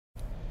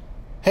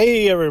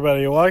Hey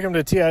everybody, welcome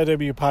to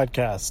TIW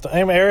Podcast.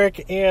 I'm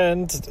Eric,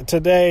 and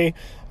today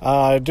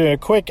doing a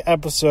quick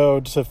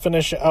episode to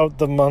finish out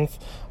the month,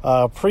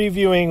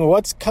 previewing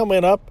what's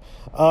coming up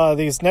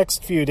these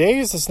next few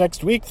days, this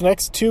next week, the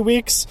next 2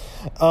 weeks,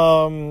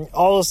 all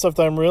the stuff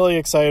that I'm really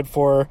excited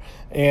for,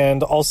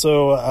 and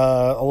also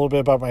a little bit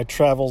about my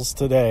travels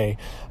today.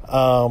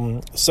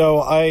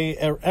 So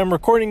I am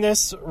recording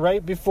this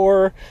right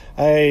before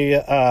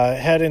I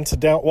head into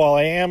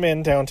I am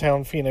in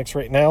downtown Phoenix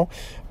right now,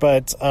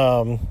 but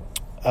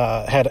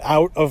head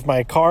out of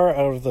my car,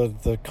 out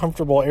of the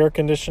comfortable air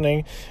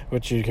conditioning,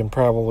 which you can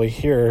probably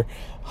hear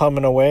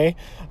humming away,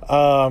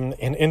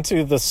 and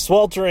into the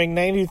sweltering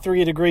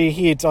 93-degree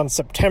heat on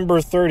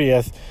September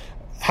 30th.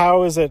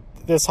 How is it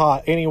this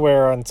hot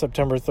anywhere on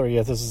September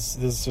 30th?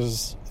 This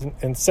is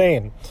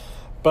insane.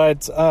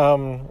 But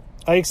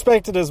I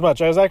expected as much.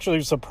 I was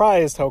actually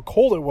surprised how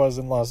cold it was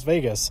in Las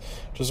Vegas,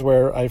 which is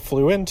where I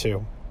flew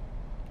into.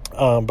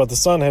 But the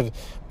sun had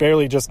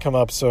barely just come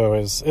up, so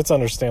it's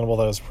understandable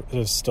that it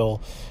was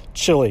still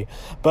chilly.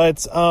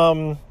 But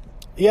I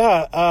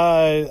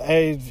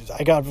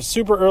got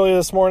super early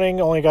this morning.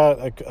 Only got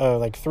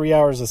like 3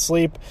 hours of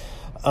sleep,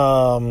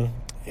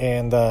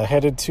 and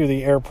headed to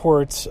the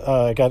airport.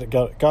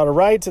 Got a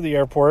ride to the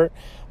airport.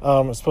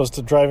 As opposed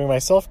to driving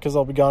myself, because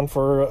I'll be gone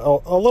for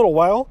a little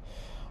while.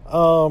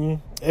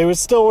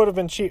 It would have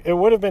been cheap. It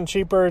would have been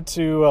cheaper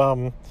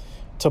to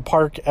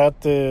park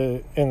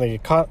in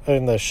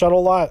the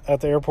shuttle lot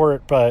at the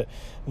airport, but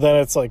then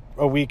it's like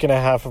a week and a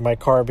half of my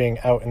car being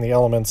out in the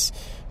elements.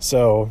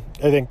 So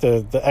I think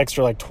the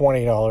extra like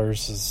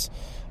 $20 is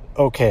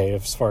okay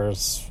as far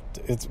as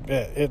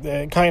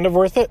it kind of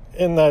worth it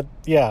in that,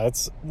 yeah,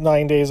 it's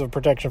 9 days of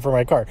protection for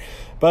my car.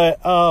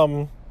 But,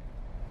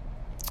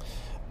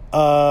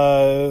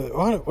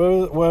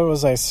 what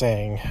was I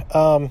saying?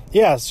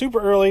 Super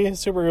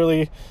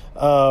early,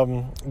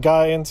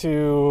 got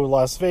into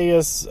Las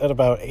Vegas at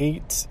about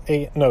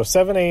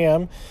 7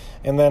 a.m.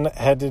 and then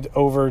headed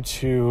over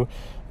to,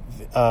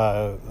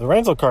 the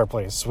rental car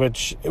place,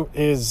 which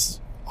is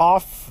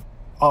off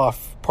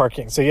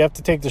parking. So you have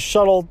to take the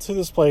shuttle to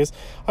this place.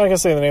 I'm not going to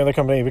say the name of the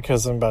company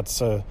because I'm about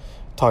to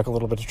talk a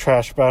little bit of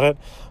trash about it.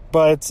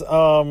 But,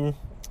 I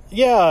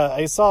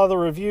saw the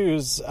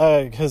reviews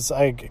because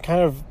I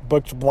kind of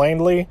booked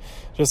blindly,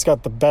 just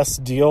got the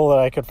best deal that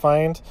I could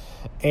find,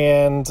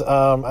 and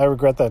I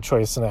regret that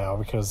choice now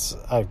because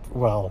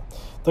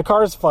the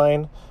car's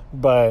fine,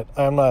 but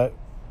I'm not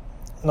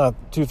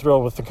too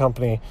thrilled with the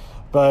company.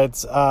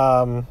 But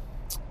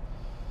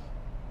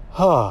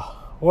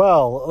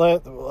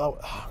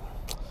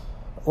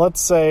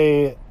let's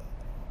say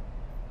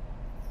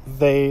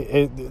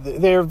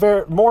they're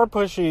very more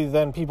pushy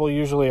than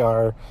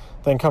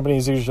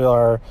companies usually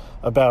are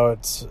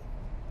about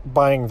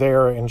buying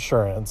their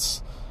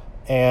insurance.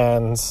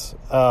 And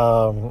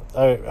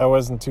I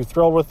wasn't too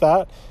thrilled with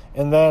that.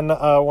 And then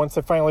once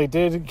I finally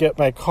did get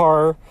my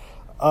car,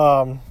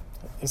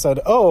 he said,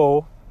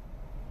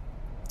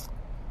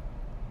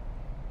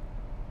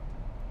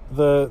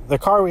 the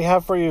car we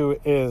have for you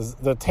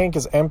the tank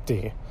is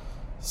empty.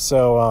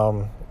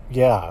 So,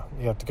 you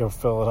have to go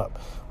fill it up.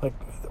 Like,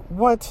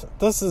 what?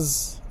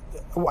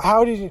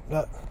 How did you...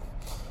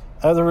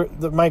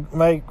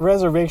 my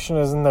reservation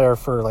is in there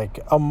for like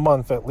a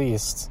month at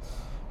least.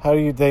 How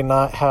do they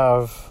not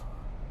have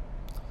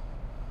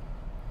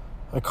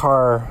a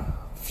car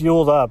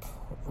fueled up,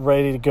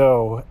 ready to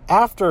go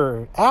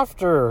after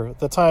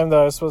the time that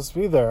I was supposed to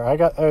be there? I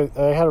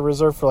had a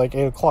reserve for like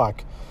 8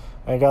 o'clock.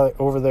 I got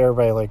over there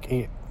by like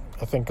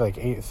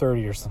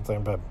 8:30 or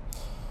something. But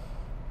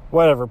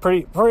whatever,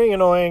 pretty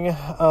annoying.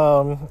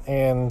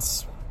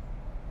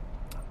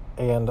 And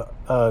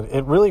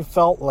it really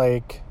felt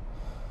like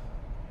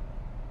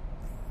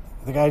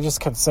the guy just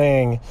kept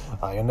saying,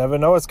 you never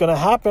know what's going to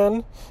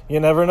happen.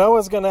 You never know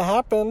what's going to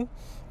happen.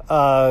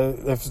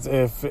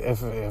 If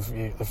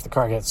the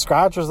car gets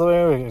scratched or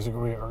something,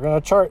 we're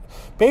going to charge.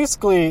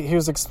 Basically, he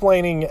was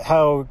explaining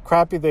how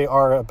crappy they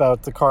are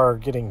about the car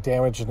getting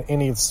damaged in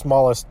any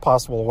smallest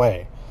possible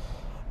way.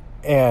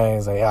 And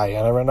he's like, you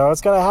never know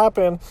what's going to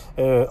happen.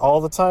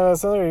 All the time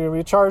that's in there, you're going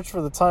to be charged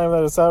for the time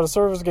that it's out of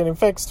service getting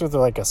fixed with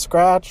like a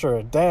scratch or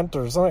a dent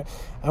or something.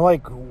 I'm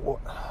like,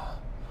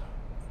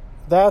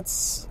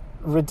 that's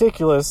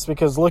ridiculous,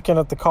 because looking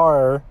at the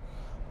car,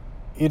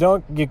 you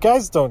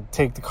guys don't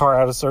take the car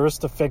out of service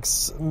to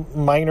fix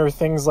minor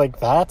things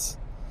like that,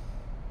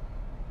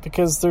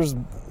 because there's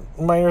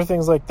minor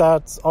things like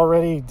that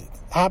already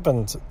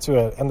happened to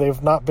it and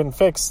they've not been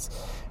fixed.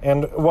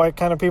 And what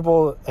kind of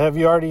people have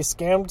you already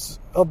scammed?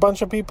 A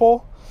bunch of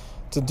people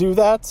to do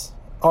that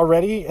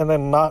already and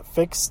then not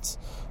fixed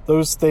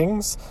those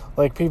things,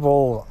 like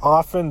people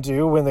often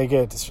do when they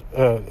get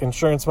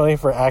insurance money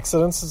for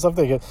accidents and stuff.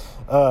 They get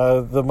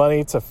the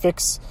money to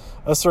fix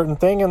a certain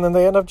thing, and then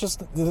they end up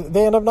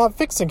not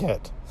fixing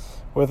it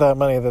with that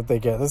money that they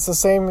get. It's the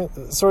same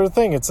sort of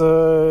thing. It's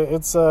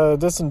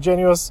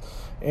disingenuous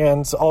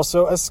and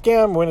also a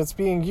scam when it's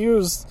being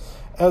used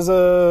as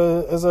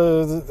a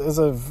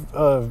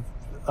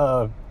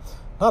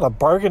not a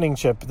bargaining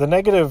chip, the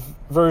negative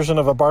version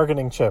of a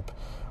bargaining chip.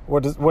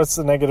 What's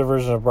the negative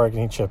version of a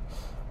bargaining chip?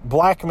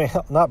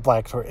 Blackmail, not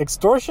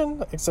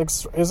extortion? Is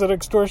it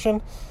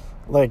extortion?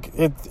 Like,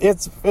 it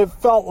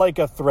felt like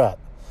a threat.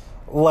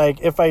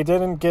 Like, if I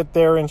didn't get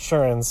their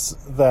insurance,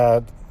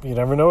 that you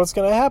never know what's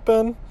going to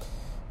happen.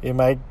 You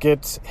might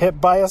get hit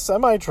by a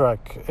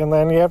semi-truck, and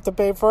then you have to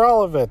pay for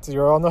all of it.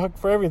 You're on the hook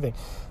for everything.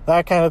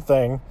 That kind of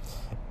thing.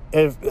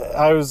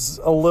 I was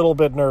a little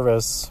bit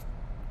nervous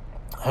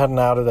heading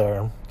out of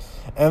there.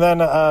 And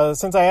then,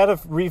 since I had to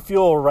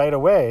refuel right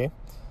away,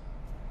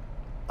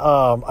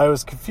 I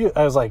was confused.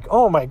 I was like,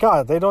 oh my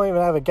God, they don't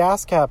even have a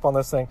gas cap on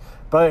this thing.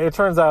 But it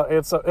turns out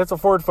it's a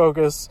Ford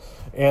Focus,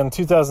 and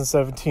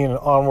 2017 and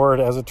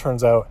onward, as it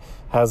turns out,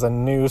 has a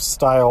new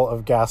style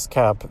of gas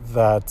cap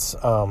that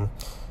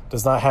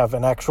does not have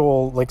an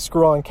actual like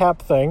screw-on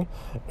cap thing.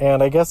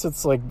 And I guess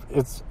it's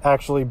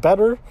actually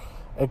better,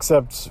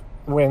 except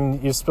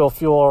when you spill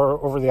fuel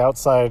over the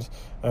outside,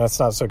 and it's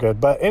not so good.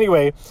 But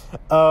anyway,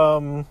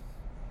 I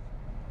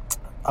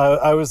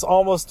was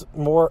almost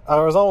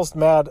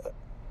mad.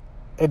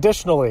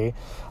 Additionally,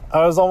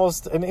 I was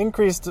almost an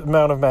increased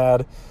amount of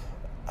mad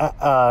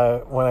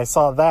when I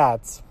saw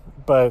that,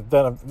 but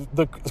then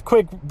the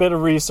quick bit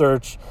of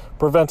research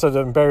prevented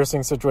an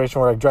embarrassing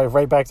situation where I drive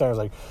right back there and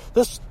I was like,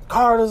 this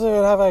car doesn't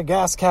even have a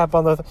gas cap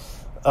on the...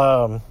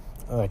 I'm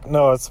like,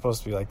 no, it's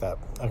supposed to be like that.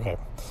 Okay.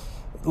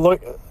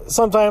 Look,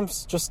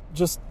 sometimes just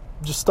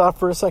stop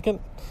for a second,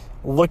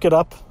 look it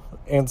up,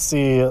 and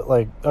see,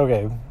 like,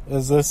 okay,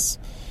 is this...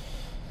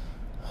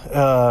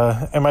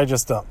 am I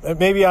just dumb?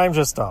 Maybe I'm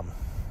just dumb.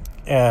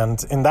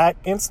 And in that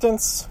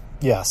instance,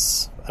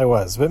 yes, I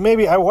was. But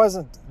maybe I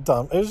wasn't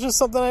dumb. It was just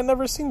something I'd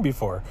never seen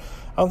before.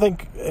 I don't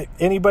think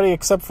anybody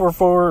except for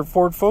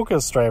Ford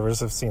Focus drivers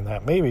have seen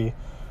that. Maybe.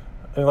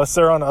 Unless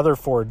they're on other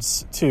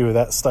Fords, too,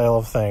 that style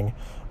of thing.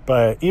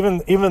 But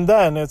even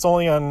then, it's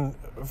only on...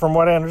 From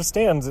what I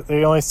understand,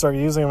 they only started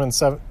using them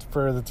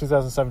for the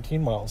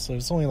 2017 model. So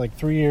it's only like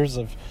 3 years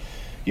of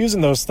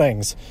using those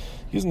things.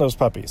 Using those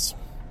puppies.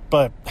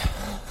 But...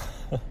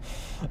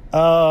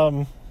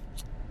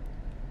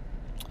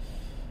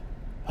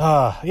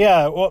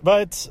 yeah, well,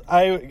 but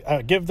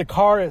I give the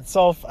car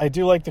itself, I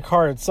do like the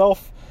car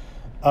itself.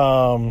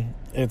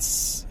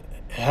 It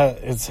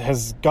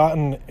has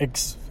gotten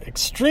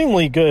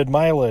extremely good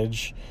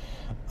mileage.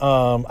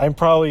 I'm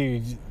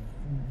probably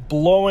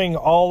blowing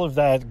all of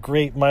that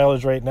great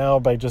mileage right now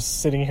by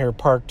just sitting here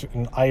parked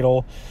and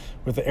idle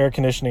with the air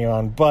conditioning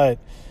on. But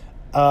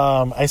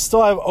I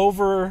still have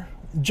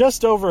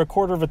just over a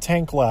quarter of a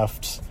tank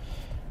left.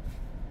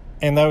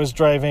 And that was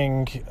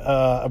driving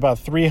about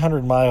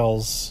 300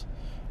 miles,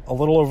 a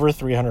little over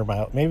 300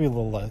 miles, maybe a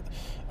little less,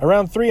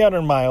 around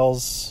 300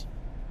 miles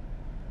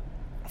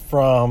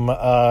from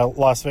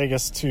Las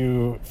Vegas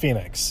to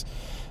Phoenix.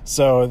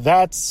 So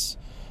that's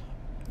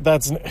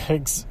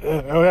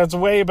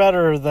way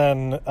better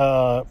than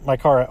my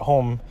car at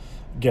home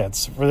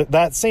gets. For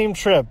that same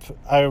trip,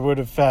 I would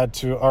have had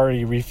to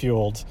already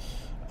refueled,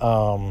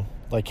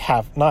 like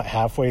not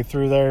halfway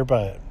through there,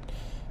 but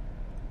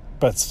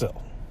still.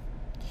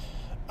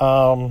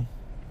 So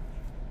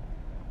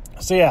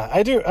yeah,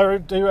 I do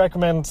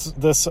recommend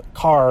this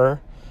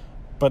car,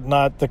 but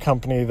not the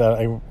company that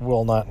I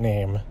will not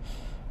name,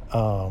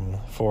 I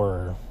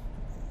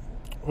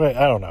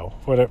don't know.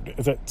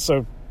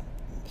 So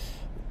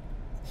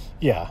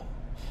yeah,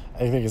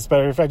 I think it's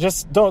better if I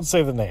just don't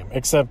say the name,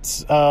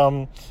 except,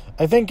 I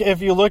think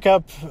if you look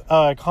up,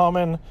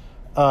 common,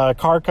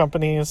 car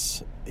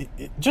companies,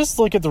 just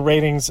look at the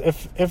ratings.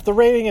 If the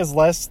rating is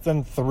less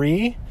than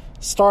 3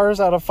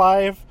 stars out of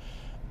 5,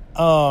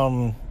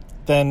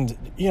 then,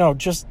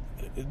 just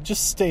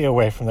stay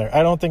away from there.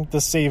 I don't think the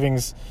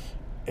savings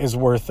is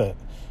worth it.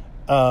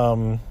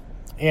 And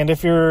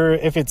if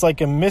it's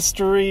like a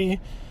mystery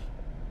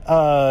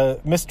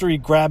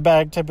grab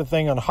bag type of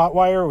thing on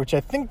Hotwire, which I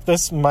think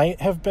this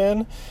might have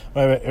been,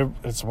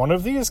 it's one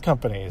of these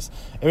companies.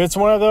 If it's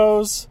one of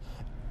those,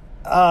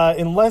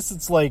 unless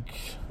it's like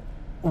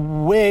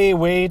way,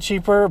 way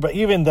cheaper, but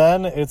even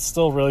then it's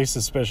still really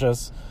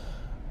suspicious.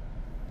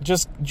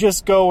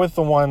 Just go with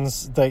the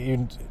ones that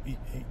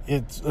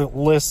it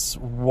lists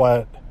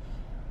what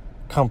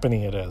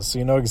company it is, so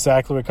you know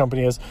exactly what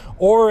company it is.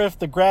 Or if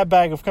the grab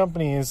bag of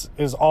companies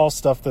is all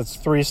stuff that's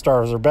 3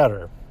 stars or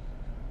better,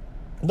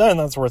 then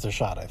that's worth a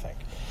shot, I think.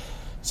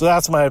 So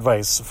that's my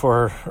advice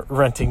for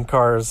renting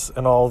cars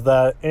and all of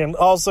that. And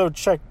also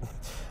check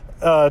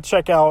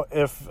out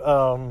if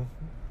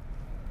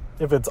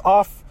it's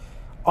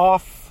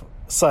off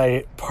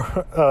site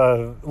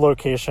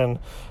location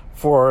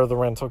for the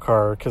rental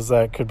car, because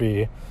that could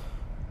be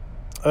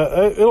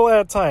it'll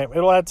add time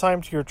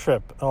to your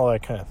trip and all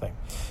that kind of thing.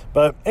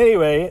 But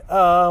anyway,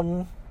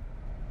 while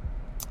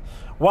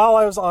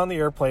I was on the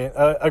airplane,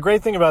 a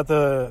great thing about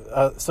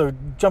so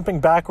jumping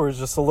backwards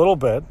just a little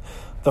bit,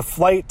 the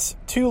flight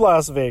to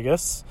Las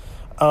Vegas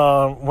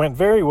went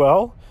very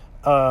well.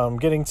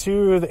 Getting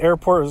to the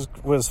airport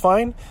was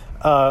fine.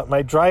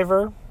 My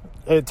driver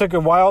it took a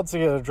while to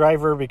get a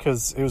driver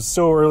because it was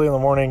so early in the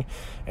morning,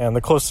 and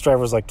the closest driver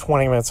was like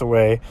 20 minutes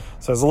away,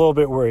 so I was a little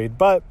bit worried.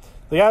 But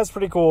the guy was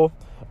pretty cool.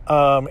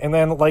 And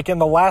then, like, in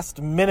the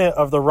last minute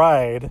of the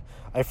ride,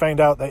 I find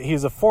out that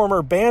he's a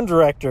former band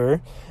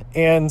director,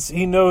 and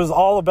he knows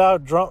all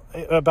about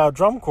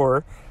drum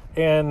corps.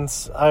 And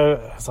I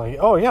was like,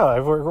 oh yeah,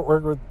 I've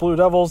worked with Blue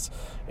Devils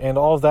and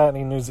all of that, and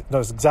he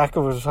knows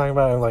exactly what we're talking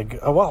about. And like,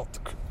 oh well,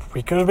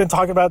 we could have been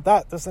talking about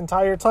that this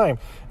entire time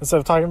instead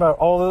of talking about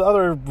all the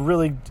other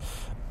really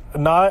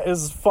not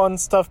as fun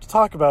stuff to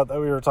talk about that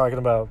we were talking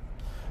about.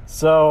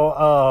 So,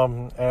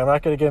 and I'm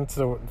not going to get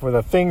into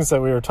the things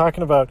that we were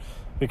talking about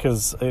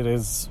because it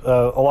is a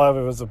lot of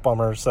it was a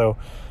bummer. So,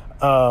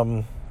 I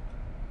mean,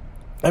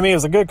 it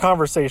was a good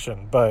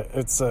conversation, but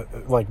it's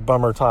like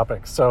bummer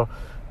topics. So,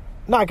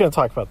 not going to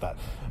talk about that.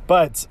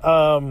 But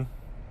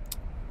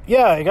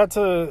yeah, I got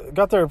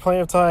there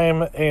plenty of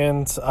time,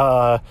 and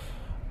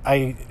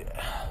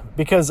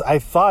because I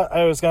thought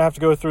I was going to have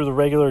to go through the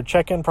regular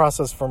check-in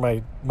process for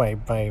my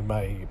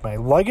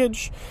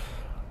luggage,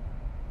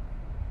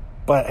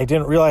 but I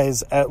didn't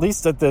realize, at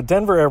least at the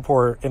Denver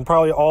airport and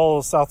probably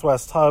all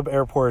Southwest hub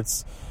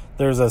airports,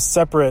 there's a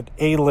separate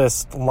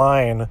A-list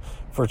line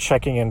for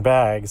checking in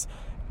bags,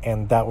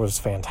 and that was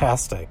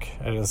fantastic.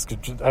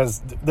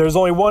 There's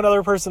only one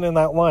other person in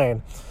that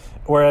line,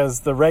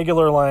 whereas the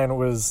regular line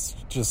was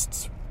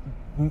just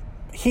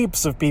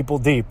heaps of people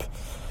deep.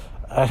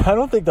 I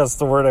don't think that's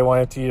the word I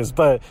wanted to use,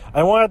 but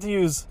I wanted to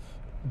use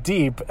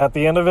deep at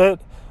the end of it,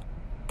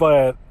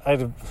 but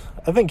I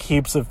think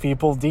heaps of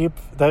people deep,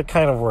 that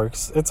kind of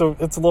works. It's a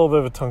little bit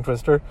of a tongue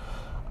twister.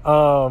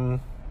 I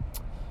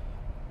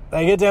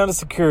get down to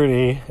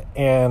security,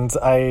 and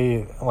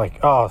I'm like,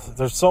 oh,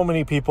 there's so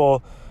many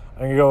people.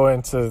 I'm going to go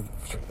into,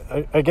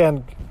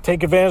 again,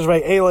 take advantage of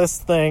my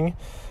A-list thing,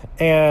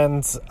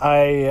 and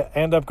I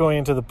end up going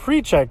into the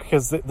pre-check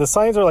because the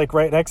signs are like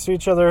right next to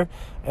each other,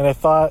 and I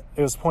thought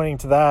it was pointing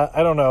to that.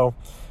 I don't know.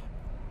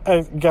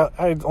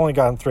 I'd only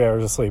gotten 3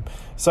 hours of sleep.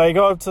 So I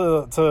go up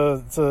to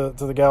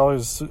the gal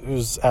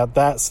who's at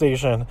that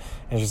station,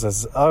 and she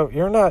says, "Oh,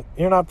 you're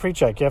not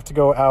pre-check. You have to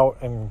go out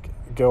and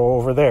go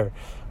over there."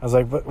 I was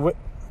like, "But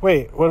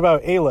wait, what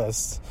about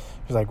A-list?"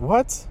 She's like,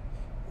 "What?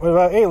 What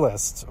about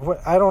A-list?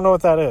 I don't know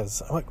what that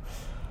is." I'm like,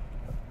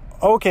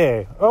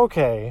 Okay.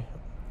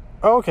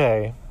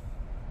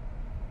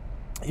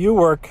 You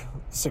work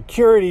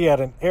security at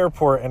an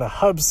airport in a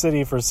hub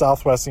city for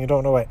Southwest, and you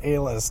don't know what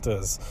A-list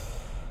is."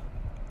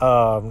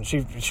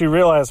 She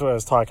realized what I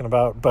was talking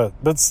about, but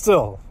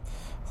still,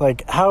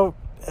 like, how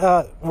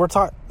we're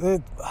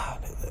talking.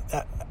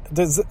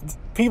 Does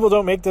people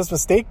don't make this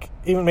mistake?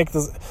 Even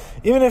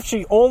if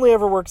she only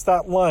ever works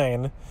that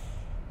line,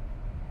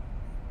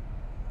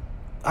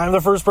 I'm the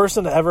first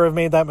person to ever have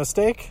made that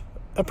mistake.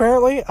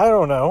 Apparently, I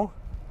don't know.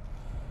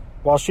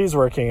 While she's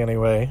working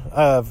anyway,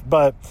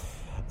 but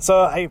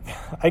so I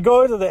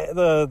go to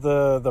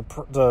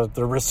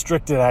the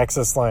restricted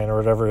access line or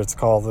whatever it's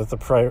called, with the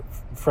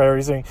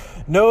priority thing.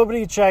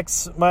 Nobody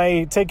checks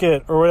my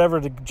ticket or whatever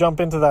to jump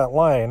into that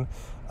line.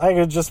 I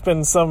could just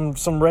been some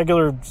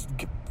regular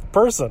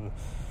person,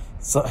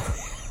 so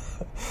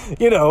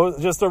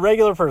just a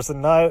regular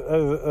person, not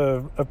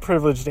a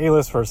privileged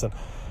A-list person.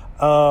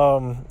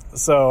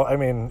 So I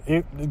mean,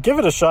 give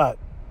it a shot.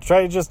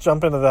 Try to just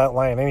jump into that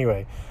line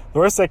anyway. The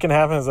worst that can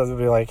happen is that they'll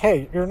be like,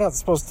 "Hey, you're not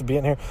supposed to be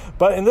in here."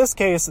 But in this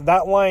case,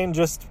 that line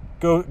just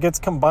gets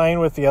combined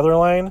with the other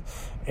line,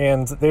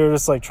 and they were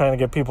just like trying to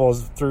get people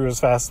through as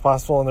fast as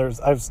possible. And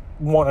I was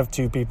one of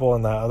 2 people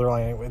in that other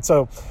line anyway,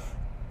 so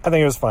I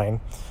think it was fine.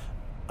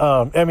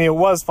 I mean, it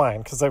was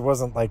fine because I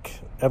wasn't like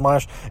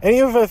admonished. And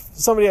even if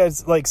somebody had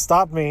like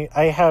stopped me,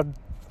 I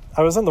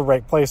was in the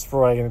right place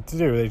for what I needed to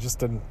do. They just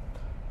didn't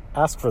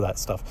ask for that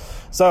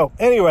stuff. So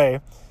anyway,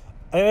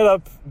 I ended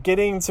up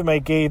getting to my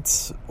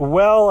gate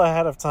well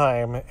ahead of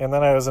time, and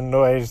then I was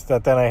annoyed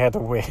that then I had to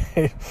wait.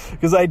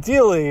 Because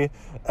ideally,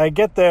 I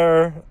get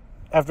there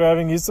after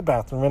having used the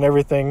bathroom and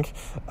everything,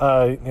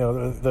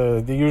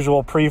 the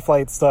usual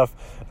pre-flight stuff,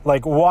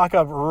 like walk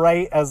up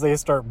right as they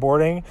start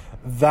boarding.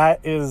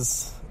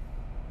 That's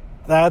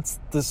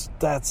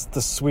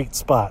the sweet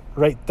spot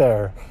right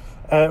there.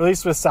 At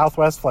least with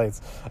Southwest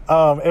flights.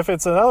 If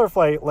it's another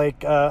flight,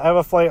 like I have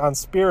a flight on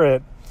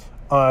Spirit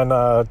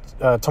on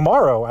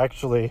tomorrow,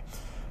 actually,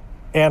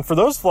 and for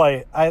those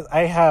flights,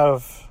 I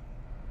have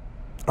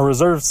a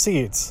reserved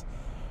seat,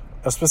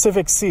 a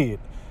specific seat.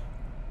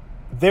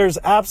 There's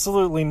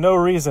absolutely no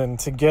reason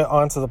to get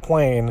onto the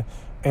plane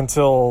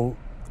until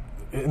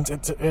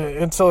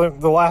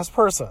the last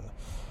person,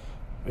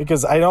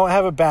 because I don't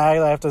have a bag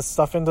that I have to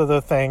stuff into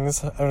the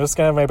things. I'm just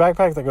gonna have my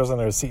backpack that goes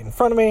under a seat in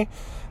front of me,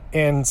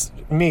 and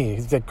me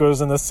that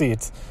goes in the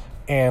seat,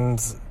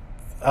 and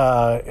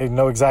I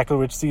know exactly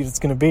which seat it's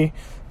going to be.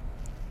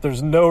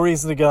 There's no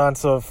reason to get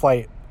onto a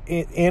flight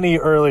any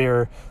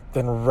earlier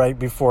than right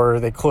before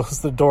they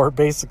close the door,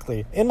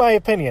 basically, in my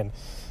opinion.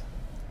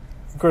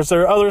 Of course,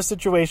 there are other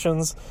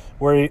situations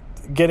where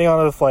getting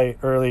onto the flight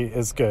early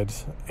is good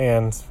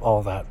and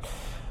all that.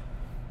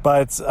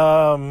 But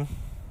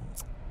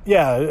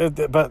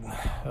but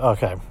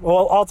okay.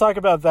 Well, I'll talk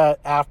about that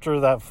after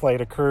that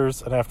flight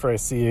occurs and after I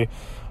see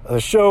the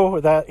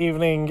show that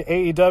evening.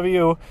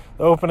 AEW,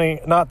 the opening,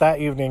 not that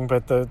evening,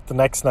 but the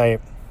next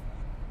night.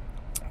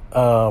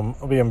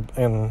 I'll be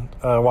in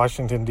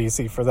Washington,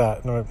 D.C. for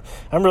that. And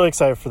I'm really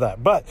excited for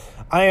that. But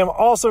I am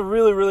also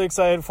really, really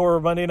excited for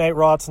Monday Night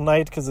Raw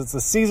tonight because it's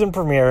the season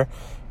premiere.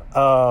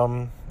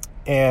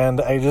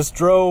 And I just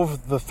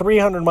drove the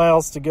 300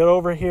 miles to get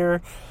over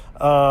here.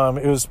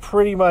 It was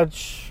pretty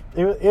much...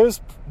 It was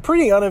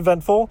pretty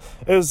uneventful.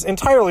 It was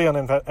entirely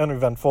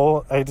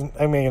uneventful. I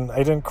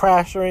didn't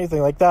crash or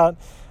anything like that.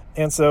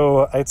 And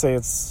so I'd say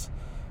it's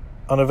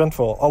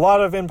uneventful. A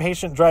lot of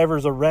impatient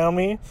drivers around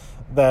me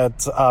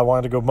that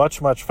wanted to go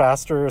much, much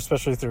faster,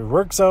 especially through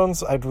work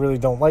zones. I really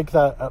don't like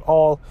that at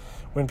all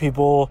when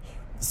people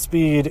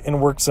speed in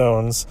work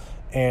zones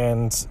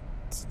and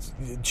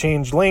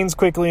change lanes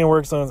quickly in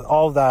work zones,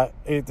 all of that.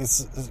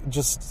 It's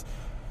just...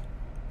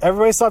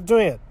 Everybody stop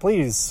doing it,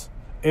 please.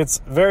 It's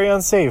very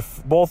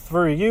unsafe, both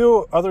for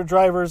you, other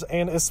drivers,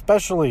 and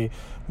especially,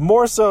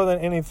 more so than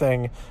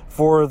anything,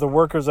 for the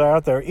workers that are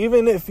out there.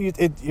 Even if you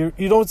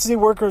don't see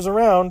workers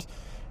around,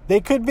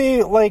 they could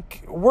be,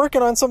 like,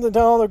 working on something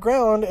down on the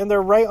ground, and they're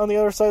right on the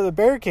other side of the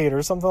barricade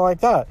or something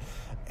like that.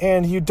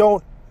 And you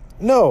don't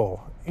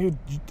know. You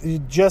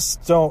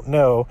just don't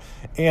know.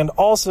 And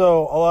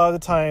also, a lot of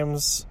the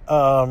times,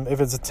 if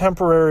it's a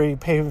temporary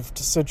paved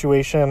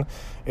situation,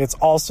 it's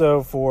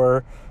also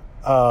for...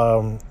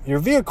 your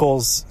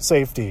vehicle's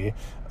safety,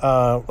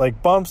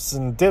 like bumps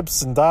and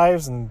dips and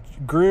dives and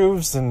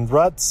grooves and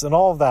ruts and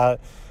all of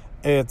that.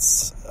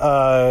 It's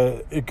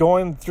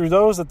going through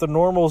those at the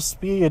normal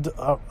speed,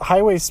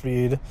 highway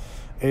speed,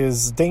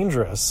 is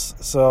dangerous.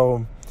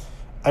 So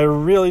I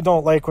really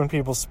don't like when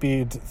people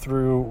speed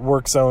through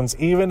work zones,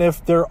 even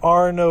if there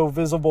are no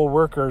visible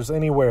workers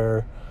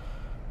anywhere,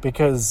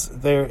 because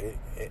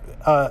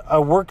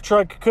a work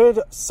truck could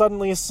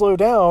suddenly slow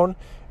down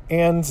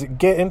and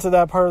get into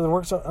that part of the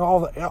work zone.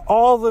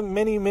 All the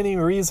many, many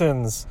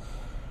reasons.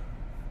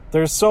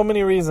 There's so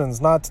many reasons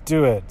not to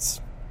do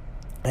it.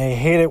 I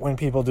hate it when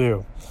people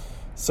do.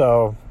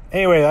 So,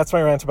 anyway, that's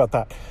my rant about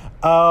that.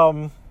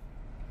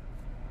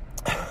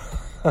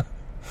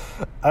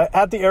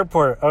 At the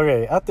airport.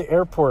 Okay, at the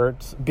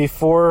airport,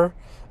 before...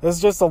 This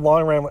is just a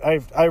long rant.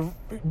 I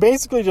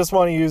basically just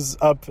want to use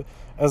up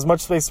as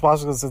much space as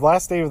possible. It's the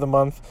last day of the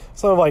month.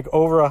 So I have like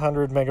over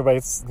 100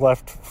 megabytes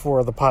left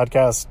for the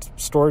podcast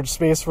storage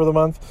space for the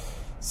month.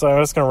 So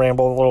I'm just going to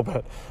ramble a little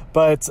bit.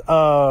 But,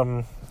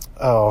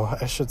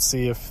 I should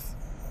see if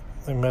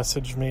they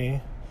messaged me.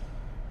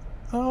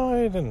 Oh,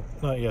 I didn't.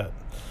 Not yet.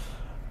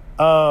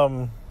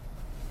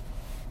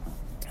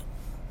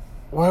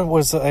 What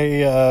was at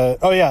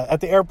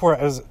the airport,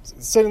 I was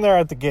sitting there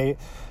at the gate,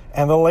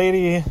 and the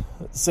lady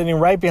sitting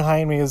right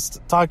behind me is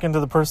talking to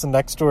the person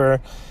next to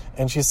her,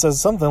 and she says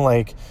something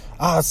like,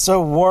 it's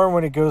so warm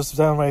when it goes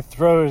down my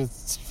throat.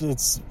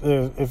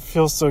 It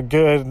feels so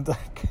good.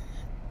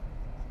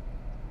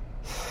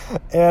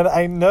 And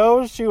I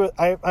know she was,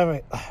 I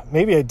mean,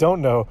 maybe I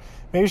don't know.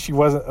 Maybe she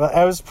wasn't.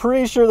 I was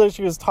pretty sure that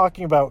she was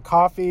talking about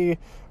coffee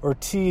or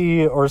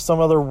tea or some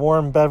other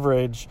warm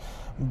beverage,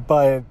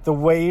 but the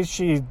way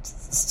she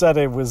said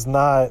it was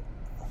not...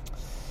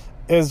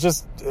 It was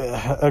just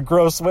a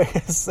gross way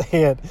to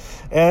say it.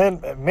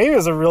 And maybe it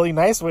was a really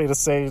nice way to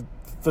say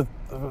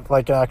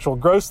like an actual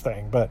gross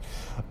thing. But,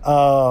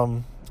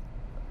 another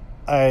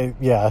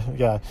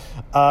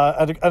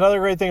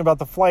great thing about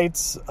the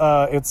flights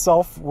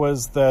itself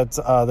was that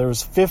there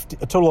was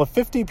a total of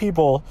 50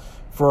 people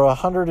for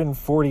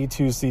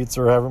 142 seats,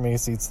 or however many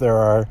seats there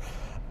are.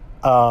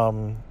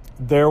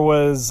 There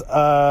were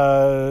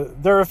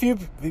a few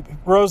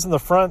rows in the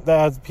front that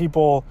had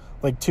people,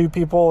 like 2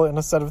 people in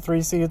a set of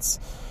 3 seats,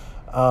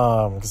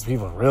 because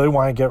people really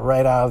want to get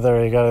right out of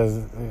there. You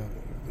gotta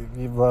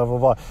blah blah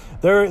blah.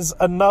 There is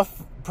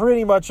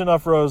pretty much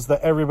enough rows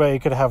that everybody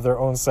could have their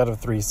own set of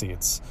 3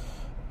 seats.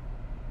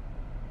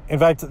 In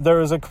fact, there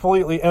was a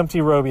completely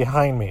empty row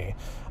behind me,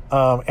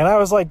 and I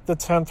was like the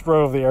 10th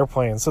row of the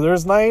airplane. So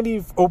there's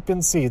 90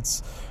 open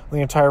seats on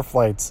the entire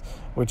flight,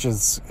 which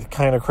is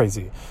kind of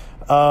crazy.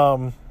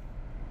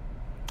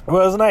 It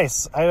was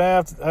nice.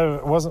 There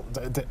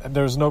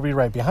was nobody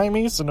right behind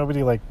me, so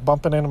nobody like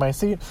bumping into my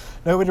seat.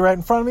 Nobody right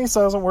in front of me,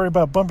 so I wasn't worried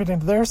about bumping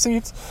into their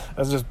seats.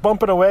 I was just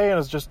bumping away, and it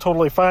was just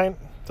totally fine.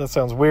 That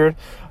sounds weird.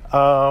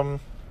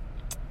 And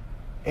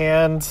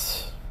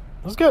it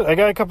was good. I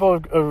got a couple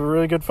of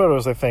really good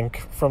photos, I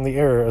think, from the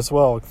air as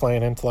well,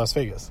 flying into Las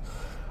Vegas.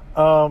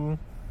 So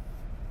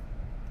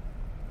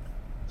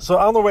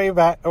on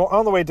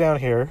the way down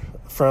here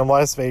from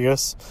Las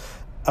Vegas,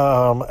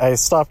 I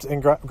stopped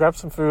and grabbed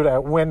some food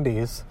at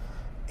Wendy's,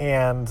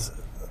 and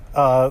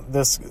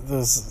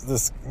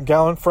this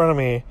gal in front of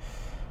me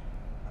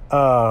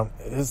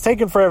it's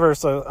taking forever,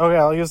 so okay,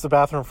 I'll use the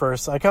bathroom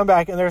first. I come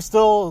back and they're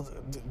still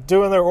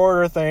doing their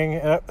order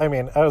thing. I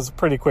mean, I was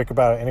pretty quick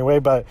about it anyway,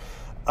 but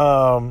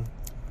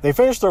they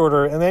finished their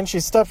order, and then she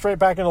steps right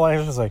back into line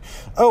and she's like,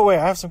 oh wait,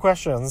 I have some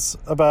questions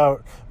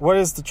about what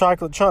is the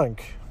chocolate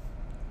chunk.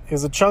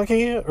 Is it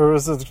chunky or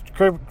is it?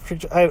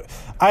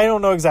 I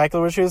don't know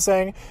exactly what she was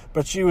saying,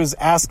 but she was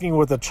asking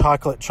what the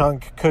chocolate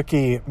chunk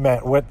cookie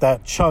meant, what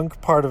that chunk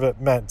part of it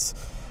meant.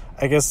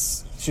 I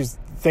guess she's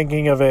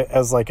thinking of it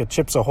as like a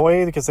Chips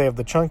Ahoy because they have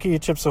the chunky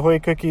Chips Ahoy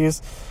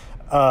cookies.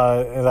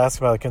 And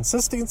asking about the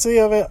consistency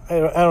of it. I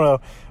don't know,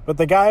 but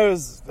the guy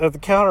who's at the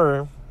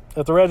counter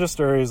at the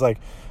register, he's like,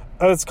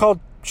 "Oh, it's called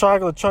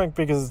chocolate chunk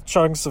because it's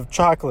chunks of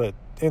chocolate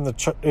in the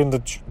chunk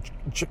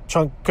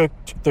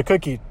the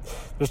cookie.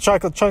 There's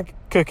chocolate chunk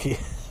cookie."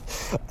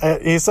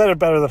 He said it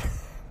better than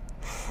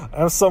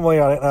I'm stumbling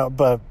on it now,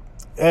 but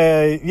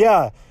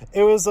yeah,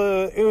 it was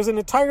an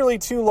entirely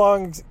too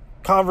long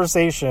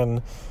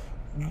conversation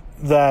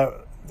that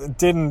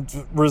didn't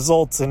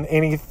result in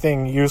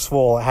anything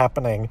useful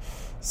happening.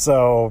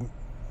 So,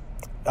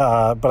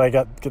 but I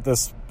get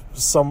this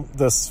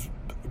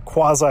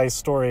quasi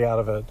story out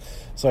of it,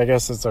 so I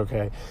guess it's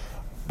okay.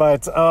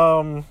 But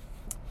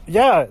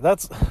yeah,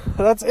 that's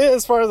it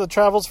as far as the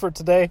travels for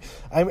today.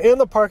 I'm in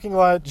the parking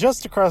lot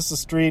just across the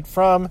street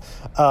from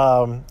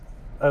I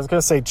was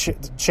gonna say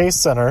Chase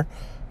Center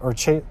or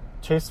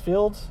Chase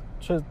Field,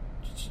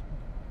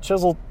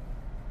 Chisel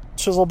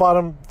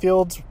Bottom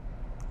Field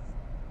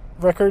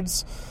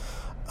Records.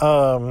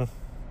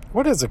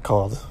 What is it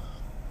called?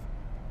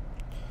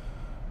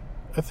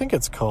 I think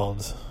it's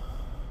called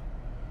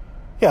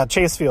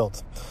Chase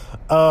Field.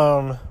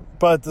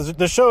 But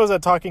the show is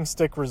at Talking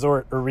Stick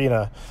Resort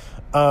Arena.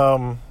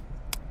 So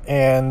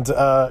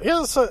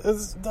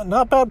it's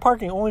not bad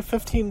parking, only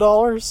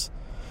 $15.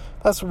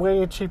 That's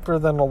way cheaper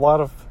than a lot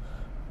of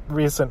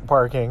recent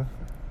parking,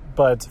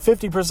 but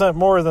 50%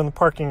 more than the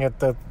parking at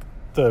the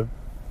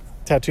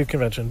tattoo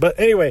convention. But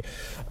anyway,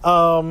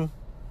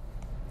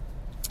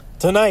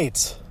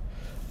 tonight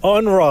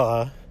on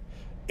Raw,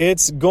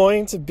 it's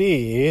going to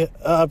be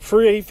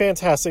pretty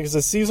fantastic. It's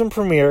a season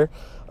premiere.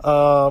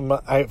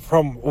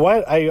 From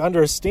what I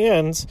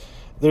understand,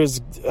 there's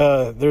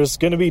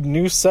going to be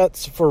new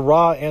sets for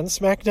Raw and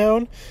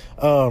SmackDown,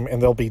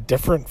 and they'll be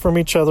different from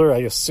each other, I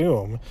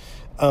assume.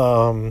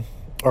 Or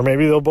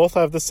maybe they'll both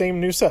have the same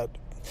new set.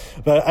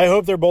 But I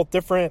hope they're both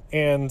different,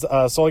 and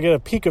so I'll get a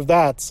peek of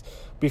that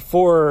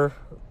before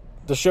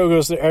the show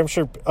goes there. I'm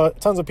sure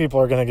tons of people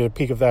are going to get a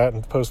peek of that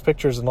and post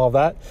pictures and all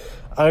that.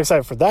 I'm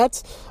excited for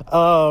that.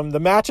 The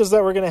matches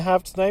that we're going to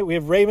have tonight, we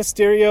have Rey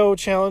Mysterio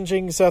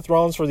challenging Seth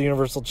Rollins for the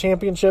Universal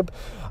Championship.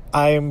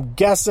 I'm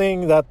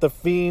guessing that The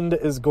Fiend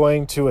is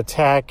going to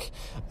attack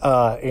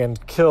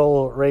and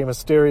kill Rey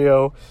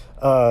Mysterio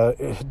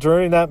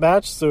during that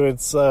match, so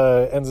it's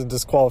ends in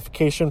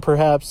disqualification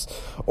perhaps,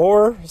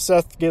 or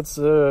Seth gets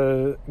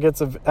an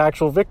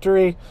actual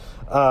victory,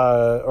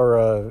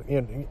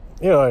 you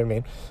know what I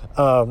mean.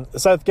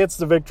 Seth gets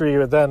the victory,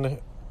 but then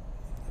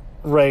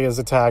Rey is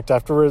attacked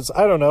afterwards.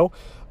 I don't know,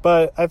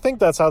 but I think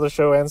that's how the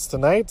show ends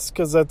tonight,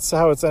 because that's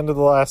how it's ended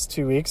the last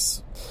 2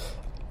 weeks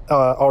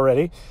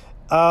already.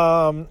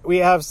 We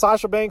have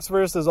Sasha Banks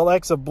versus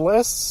Alexa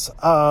Bliss.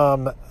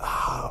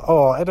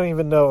 I don't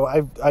even know.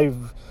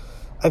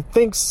 I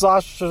think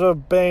Sasha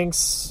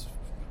Banks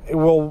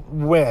will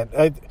win.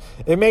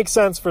 It makes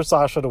sense for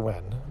Sasha to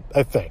win.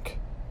 I think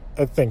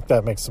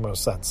that makes the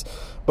most sense.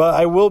 But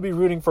I will be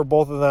rooting for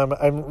both of them.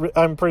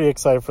 I'm pretty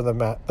excited for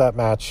that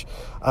match,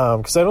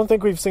 because I don't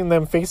think we've seen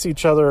them face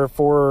each other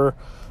for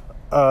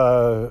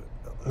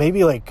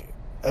maybe like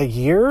a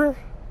year.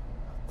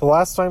 The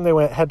last time they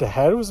went head to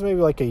head was maybe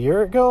like a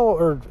year ago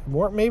or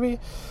more, maybe.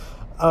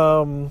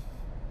 Or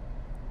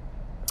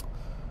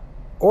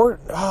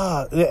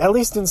at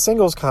least in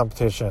singles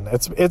competition.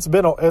 It's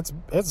been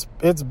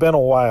a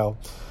while.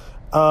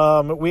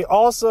 We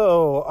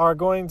also are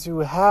going to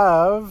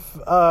have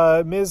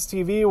Miz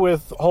TV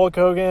with Hulk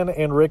Hogan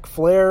and Ric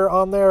Flair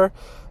on there.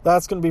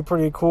 That's going to be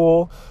pretty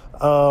cool.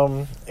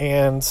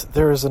 And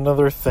there is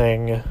another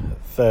thing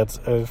that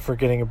I'm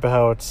forgetting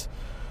about.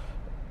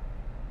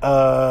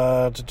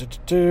 And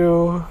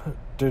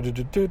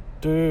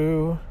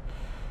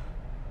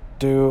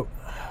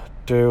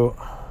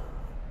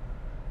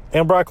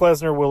Brock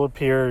Lesnar will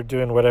appear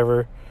doing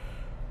whatever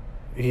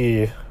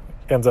he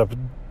ends up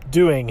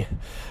doing.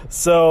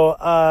 So,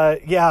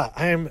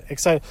 I'm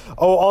excited.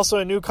 Oh, also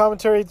a new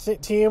commentary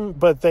team,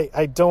 but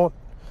I don't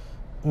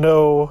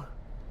know.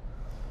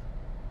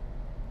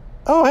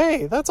 Oh,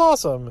 hey, that's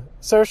awesome.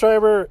 Sarah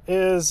Schreiber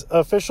is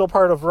official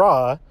part of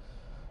Raw.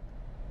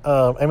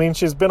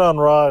 She's been on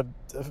Raw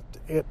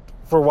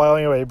for a while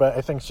anyway, but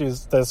I think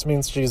this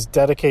means she's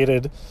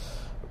dedicated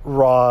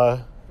Raw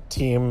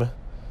team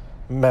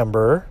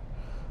member.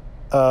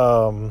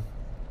 But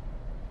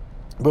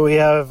we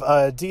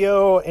have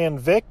Dio and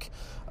Vic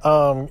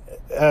coming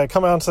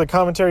onto the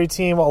commentary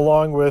team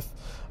along with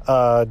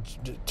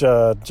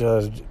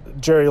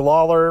Jerry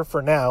Lawler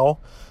for now.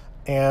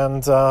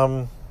 And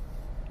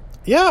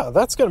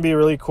that's going to be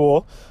really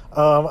cool.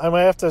 I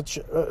might have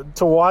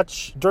to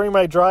watch during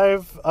my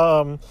drive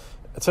to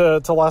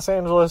Los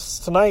Angeles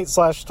tonight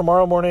 /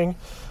 tomorrow morning.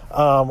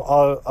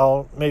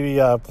 I'll maybe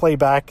play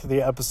back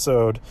the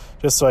episode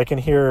just so I can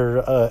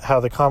hear how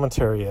the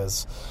commentary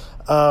is.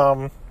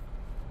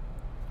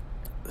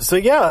 So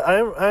yeah,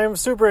 I'm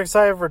super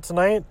excited for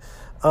tonight.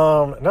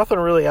 Nothing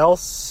really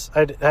else.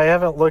 I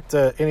haven't looked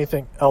at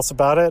anything else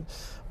about it,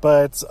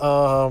 but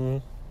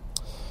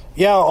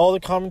yeah, all the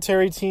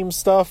commentary team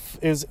stuff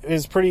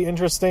is pretty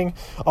interesting.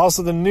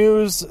 Also, the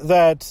news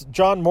that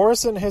John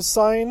Morrison has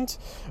signed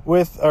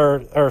with,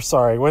 or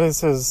sorry, what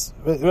is his?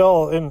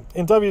 Well, in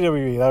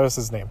WWE, that was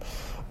his name,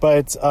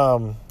 but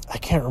I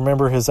can't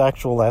remember his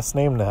actual last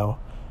name now.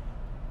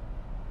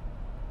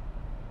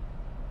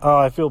 Oh,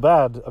 I feel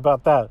bad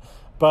about that.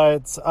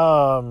 But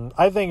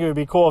I think it would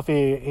be cool if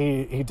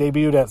he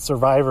debuted at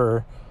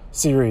Survivor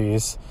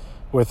Series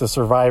with a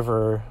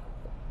Survivor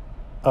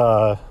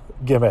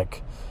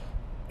gimmick.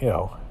 You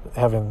know,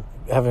 having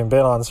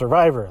been on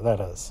Survivor, that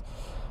is.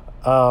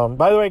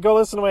 By the way, go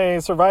listen to my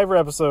Survivor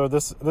episode.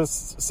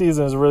 This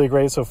season is really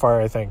great so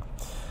far, I think.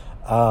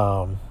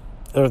 I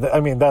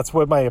mean, that's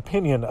what my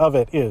opinion of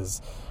it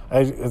is.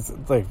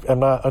 I'm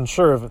not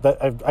unsure of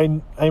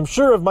that. I'm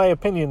sure of my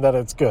opinion that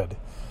it's good.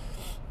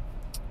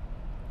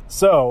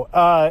 So,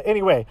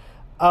 anyway,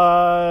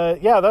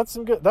 yeah, that's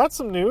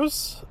some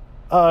news.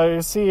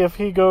 See if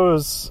he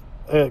goes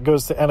to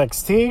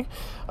NXT,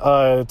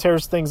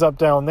 tears things up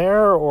down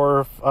there,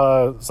 or if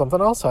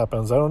something else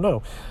happens. I don't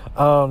know.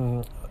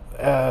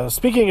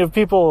 Speaking of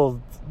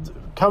people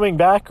coming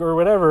back or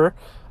whatever,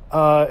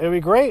 it'd be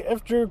great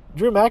if Drew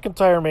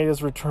McIntyre made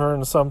his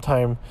return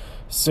sometime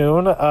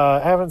soon. I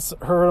haven't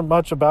heard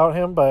much about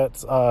him,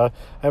 but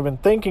I've been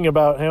thinking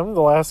about him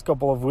the last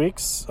couple of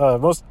weeks.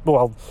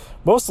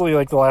 Mostly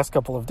like the last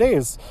couple of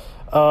days.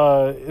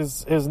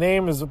 His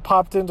name has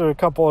popped into a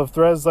couple of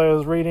threads that I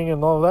was reading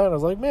and all of that. And I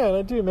was like, man,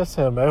 I do miss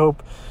him. I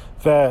hope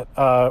that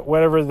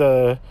whatever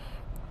the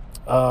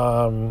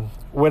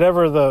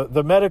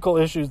medical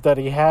issues that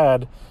he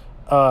had,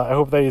 I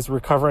hope that he's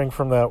recovering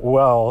from that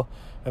well,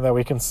 and that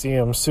we can see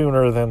him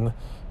sooner than.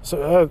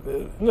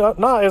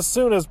 Not as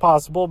soon as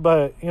possible,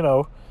 but,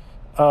 soon.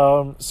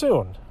 I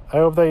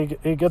hope that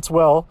he gets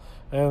well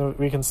and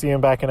we can see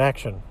him back in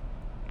action.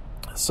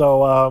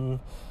 So,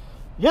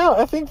 yeah,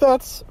 I think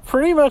that's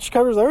pretty much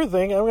covers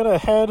everything. I'm going to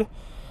head,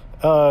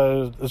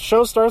 the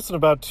show starts in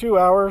about 2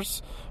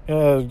 hours,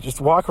 just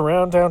walk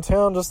around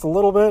downtown just a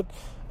little bit,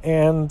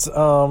 and,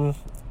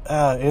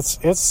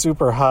 it's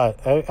super hot.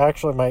 I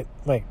actually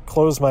might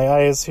close my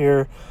eyes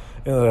here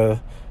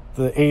in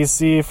the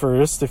AC for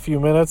just a few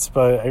minutes,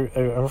 but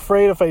I'm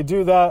afraid if I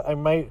do that, I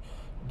might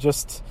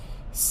just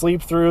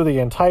sleep through the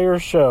entire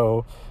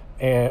show,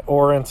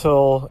 or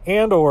until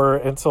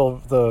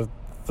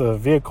the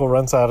vehicle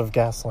runs out of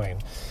gasoline.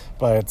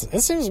 But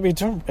it seems to be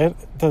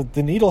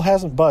the needle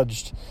hasn't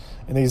budged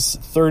in these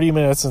 30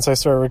 minutes since I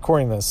started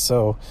recording this,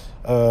 so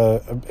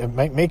it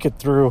might make it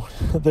through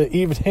the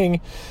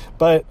evening,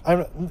 but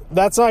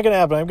that's not going to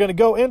happen. I'm going to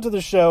go into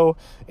the show,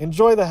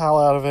 enjoy the hell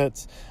out of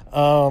it.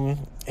 So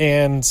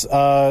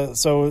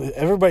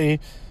everybody,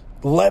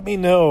 let me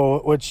know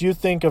what you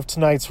think of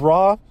tonight's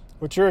Raw,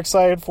 what you're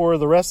excited for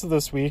the rest of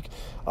this week.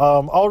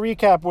 I'll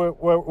recap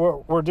what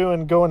we're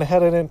doing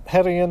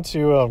heading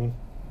into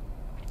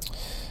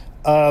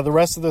the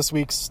rest of this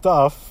week's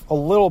stuff a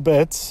little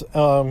bit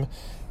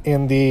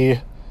in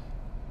the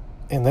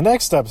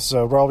next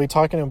episode, where I'll be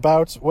talking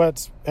about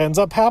what ends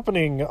up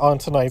happening on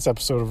tonight's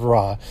episode of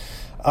Raw.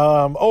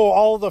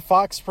 All the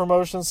Fox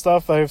promotion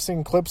stuff I've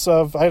seen clips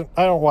of. I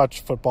don't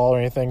watch football or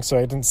anything, so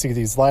I didn't see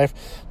these live.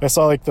 I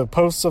saw like the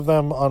posts of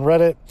them on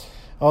Reddit.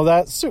 All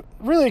that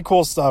really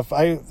cool stuff.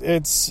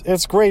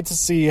 It's great to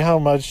see how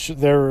much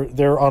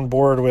they're on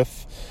board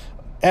with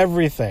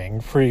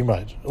everything, pretty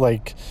much.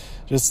 Like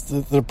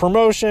just the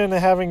promotion,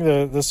 having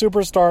the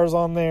superstars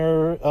on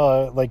there,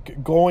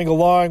 like going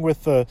along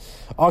with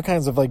all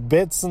kinds of like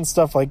bits and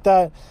stuff like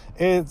that.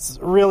 It's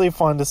really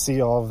fun to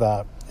see all of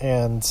that.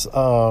 And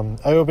I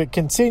hope it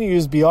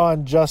continues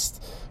beyond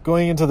just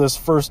going into this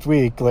first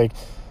week. Like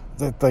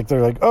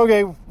they're like,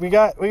 okay, we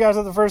got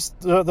to the first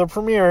the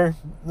premiere.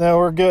 Now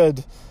we're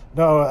good.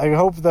 No, I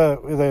hope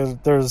that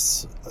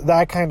there's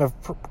that kind of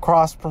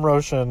cross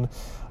promotion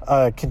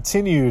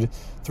continued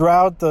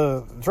throughout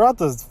the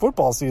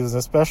football season,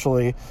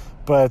 especially.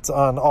 But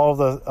on all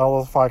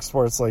the Fox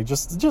Sports, like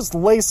just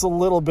lace a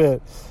little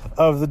bit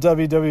of the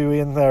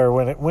WWE in there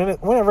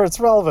whenever it's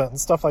relevant and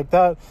stuff like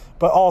that.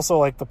 But also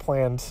like the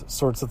planned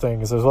sorts of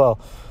things as well.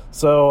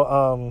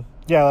 So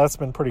yeah, that's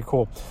been pretty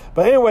cool.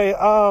 But anyway,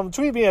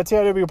 tweet me at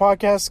TIW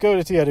Podcast.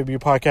 Go to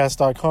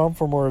TIWpodcast.com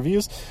for more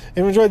reviews. If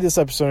you enjoyed this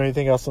episode or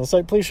anything else on the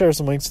site, please share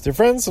some links with your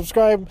friends.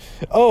 Subscribe.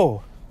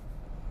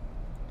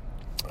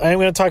 I'm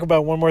going to talk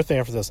about one more thing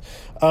after this.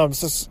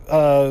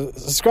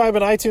 Subscribe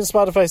on iTunes,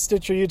 Spotify,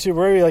 Stitcher, YouTube,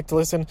 wherever you like to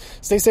listen.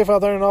 Stay safe out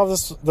there in all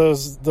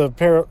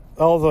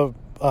the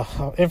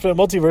infinite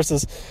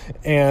multiverses.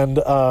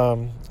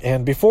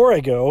 And before I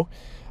go,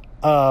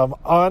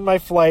 on my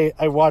flight,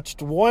 I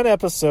watched one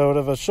episode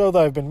of a show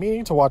that I've been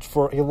meaning to watch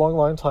for a long,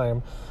 long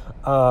time.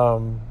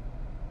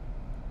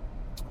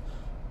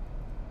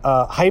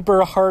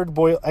 Hyper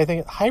Hard-Boiled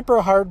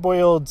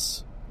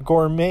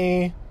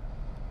Gourmet.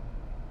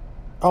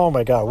 Oh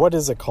my god, what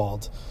is it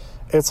called?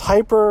 It's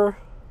Hyper.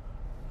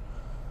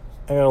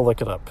 I gotta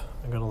look it up.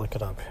 I'm going to look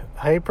it up.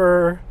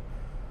 Hyper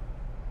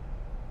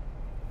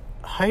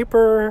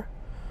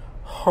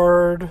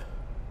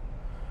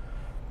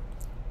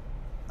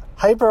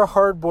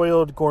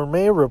hard-boiled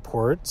gourmet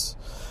reports.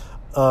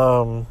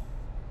 For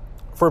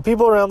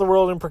people around the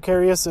world in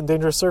precarious and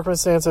dangerous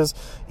circumstances,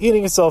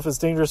 eating itself is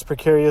dangerous,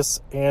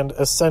 precarious, and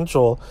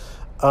essential.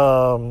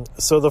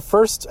 So the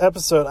first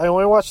episode, I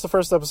only watched the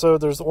first episode.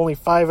 There's only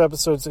 5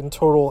 episodes in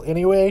total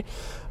anyway.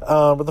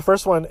 But the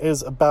first one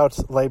is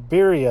about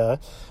Liberia.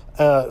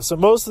 So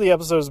most of the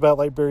episode is about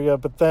Liberia,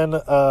 but then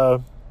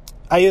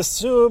I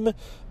assume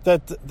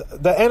that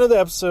the end of the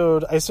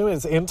episode, I assume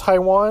it's in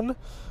Taiwan,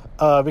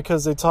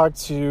 because they talk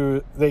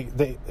to,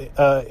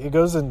 it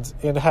goes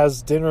and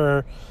has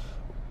dinner,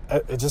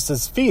 just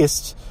as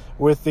feast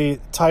with the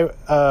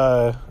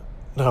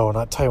no,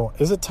 not Taiwan.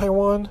 Is it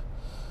Taiwan?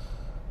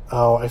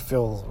 Oh, I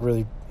feel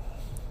really...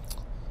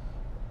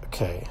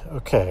 Okay.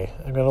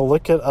 I'm going to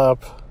look it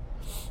up.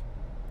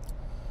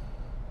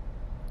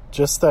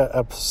 Just that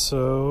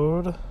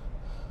episode.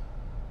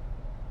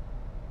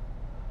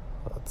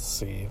 Let's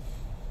see.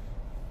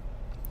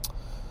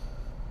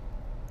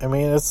 I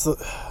mean, it's... Okay,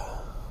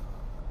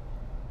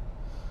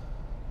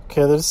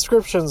 the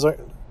descriptions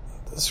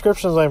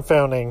I'm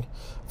finding...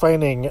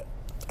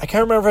 I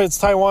can't remember if it's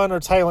Taiwan or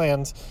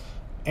Thailand.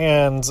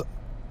 And...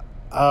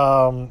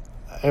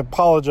 I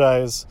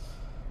apologize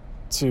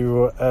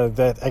to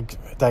that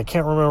I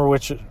can't remember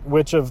which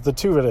of the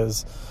two it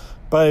is,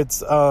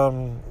 but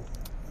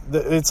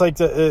it's like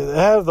they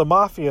have the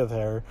mafia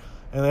there,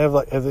 and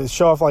they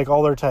show off like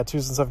all their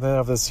tattoos and stuff. And they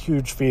have this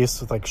huge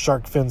feast with like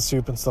shark fin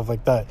soup and stuff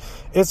like that.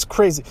 It's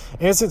crazy,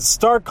 and it's in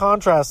stark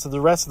contrast to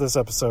the rest of this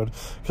episode,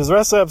 because the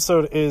rest of the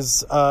episode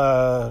is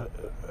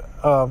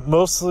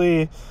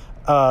mostly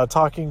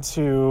talking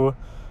to.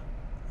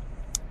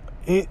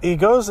 He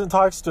goes and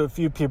talks to a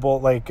few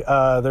people, like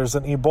there's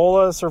an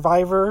Ebola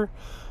survivor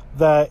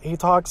that he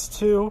talks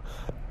to,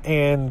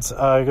 and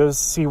goes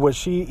to see what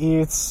she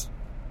eats,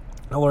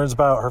 and learns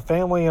about her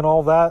family and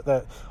all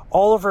that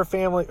all of her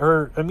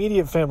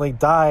immediate family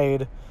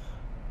died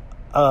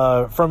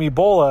from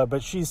Ebola,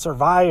 but she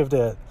survived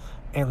it,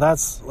 and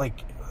that's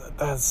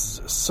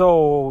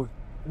so,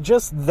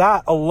 just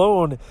that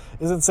alone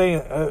is insane,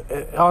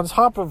 on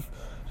top of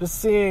just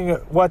seeing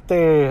what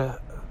their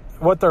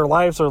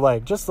lives are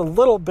like, just a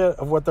little bit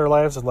of what their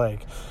lives are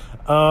like.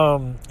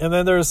 And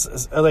then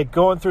there's like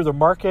going through the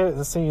market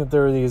and seeing that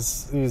there are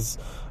these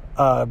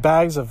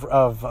bags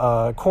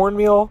of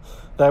cornmeal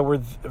that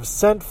were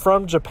sent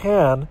from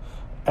Japan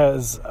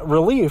as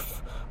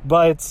relief,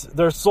 but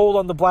they're sold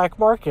on the black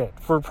market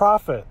for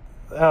profit.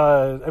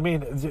 I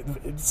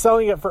mean,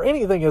 selling it for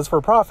anything is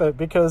for profit,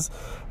 because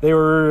they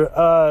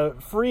were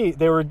free.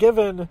 They were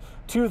given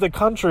to the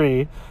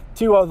country,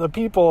 to the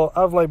people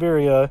of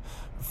Liberia,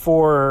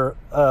 for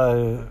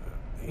from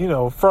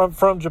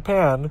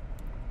Japan,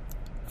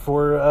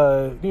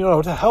 for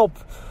to help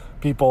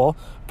people,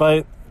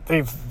 but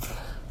they've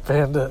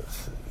been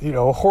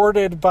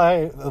hoarded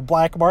by the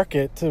black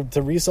market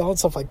to resell and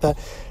stuff like that.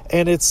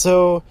 And it's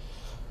so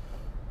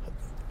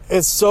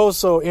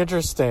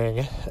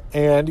interesting.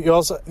 And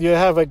you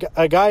have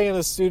a guy in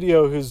the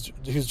studio who's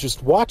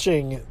just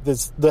watching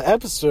the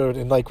episode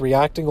and like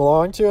reacting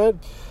along to it.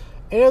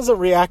 It doesn't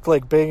react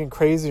like big and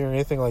crazy or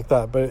anything like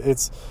that, but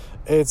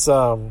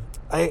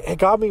it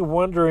got me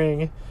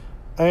wondering.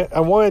 I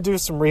want to do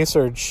some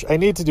research. I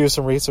need to do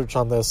some research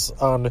on this,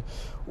 on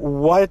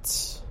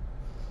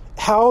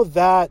how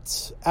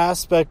that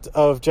aspect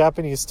of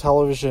Japanese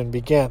television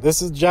began.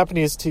 This is a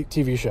Japanese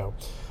TV show.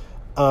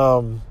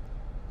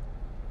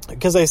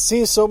 Because I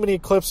see so many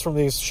clips from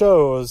these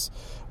shows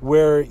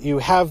where you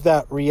have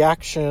that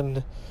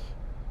reaction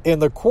in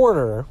the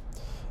corner,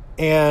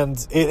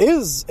 and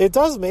it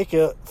does make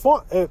it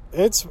fun.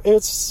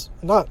 It's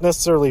not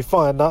necessarily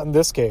fun, not in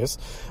this case,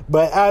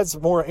 but adds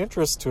more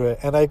interest to it.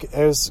 And I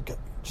was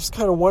just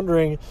kind of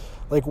wondering,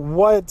 like,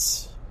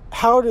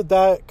 how did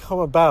that come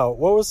about?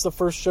 What was the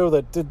first show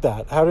that did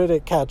that? How did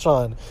it catch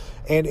on?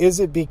 And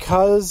is it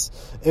because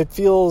it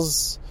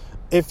feels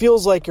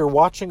like you're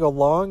watching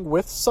along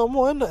with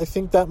someone? I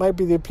think that might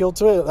be the appeal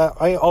to it. That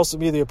might also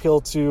be the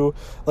appeal to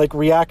like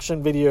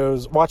watching reaction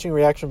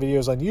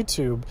videos on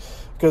YouTube,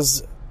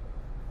 because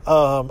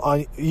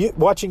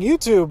watching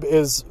YouTube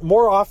is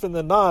more often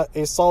than not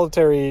a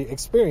solitary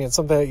experience,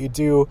 something that you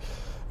do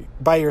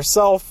by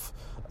yourself,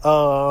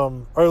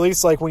 or at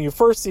least like when you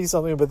first see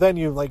something, but then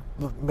you like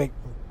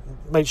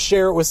might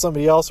share it with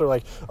somebody else, or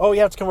like, oh,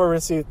 you have to come over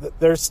and see.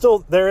 There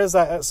is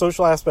that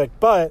social aspect,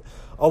 but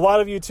a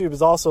lot of YouTube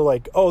is also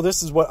like, oh,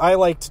 this is what I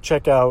like to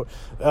check out.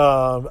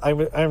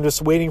 I'm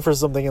just waiting for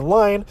something in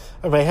line.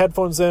 I have my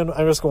headphones in.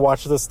 I'm just going to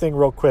watch this thing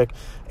real quick.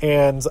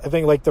 And I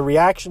think like the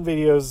reaction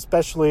videos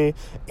especially,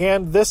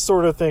 and this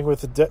sort of thing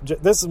with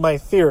this is my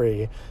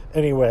theory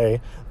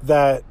anyway,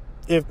 that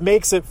it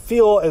makes it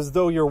feel as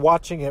though you're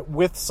watching it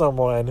with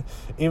someone,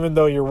 even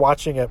though you're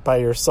watching it by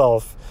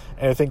yourself.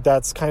 And I think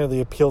that's kind of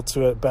the appeal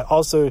to it. But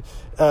also,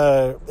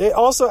 it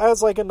also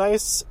adds like a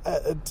nice,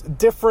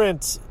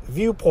 different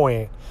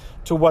viewpoint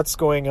to what's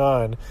going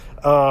on.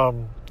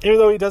 even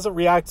though he doesn't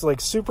react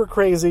like super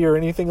crazy or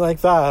anything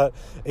like that,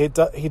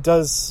 he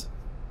does,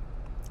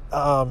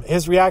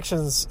 his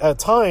reactions at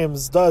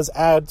times does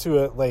add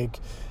to it, like,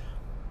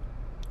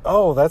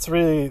 oh, that's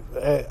really,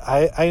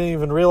 I didn't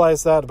even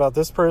realize that about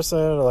this person,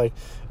 or like,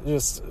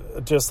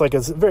 just like a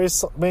very,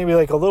 maybe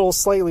like a little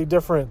slightly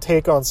different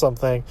take on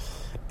something,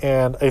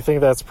 and I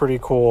think that's pretty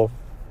cool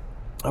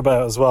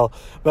about it as well.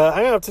 But I'm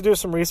gonna have to do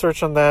some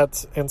research on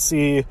that and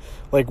see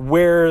like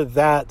where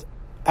that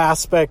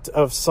aspect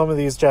of some of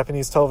these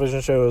Japanese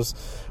television shows,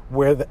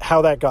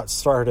 how that got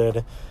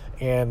started,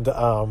 and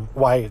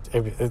why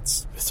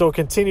it's so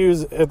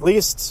continues at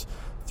least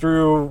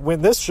through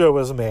when this show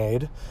was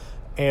made.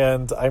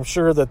 And I'm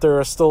sure that there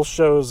are still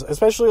shows,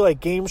 especially like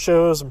game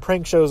shows and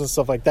prank shows and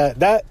stuff like that.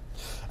 That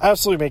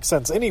absolutely makes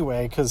sense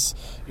anyway, because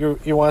you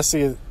want to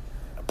see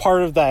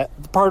part of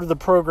the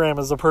program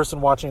as a person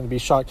watching to be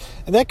shocked.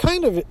 And that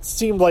kind of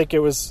seemed like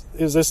is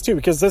this too,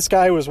 because this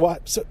guy was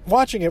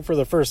watching it for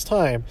the first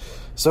time,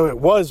 so it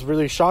was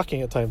really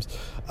shocking at times.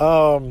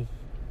 So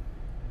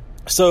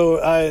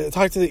I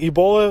talked to the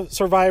Ebola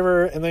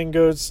survivor, and then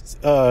goes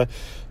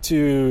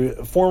to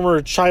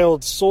former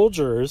child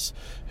soldiers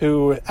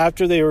who,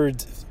 after they were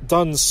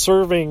done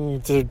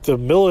serving the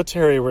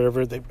military or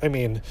whatever, they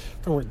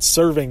weren't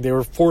serving, they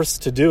were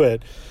forced to do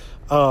it,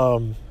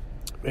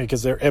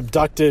 because they're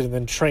abducted and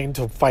then trained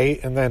to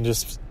fight and then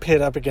just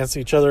pit up against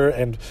each other.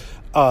 And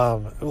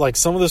like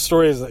some of the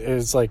stories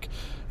is like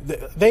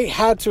they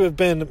had to have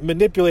been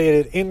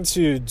manipulated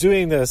into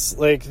doing this.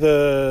 Like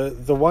the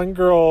one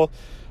girl,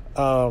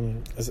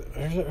 is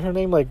her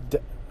name like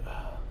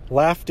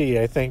Lafty,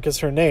 I think is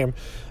her name.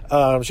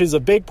 She's a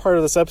big part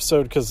of this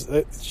episode because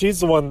she's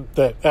the one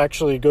that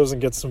actually goes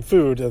and gets some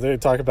food that they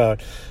talk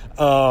about.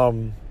 I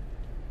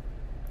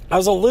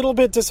was a little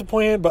bit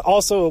disappointed, but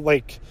also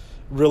like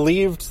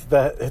relieved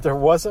that there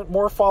wasn't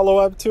more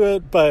follow-up to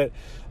it. But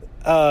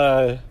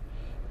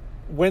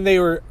when they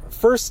were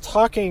first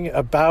talking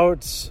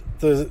about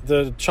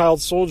the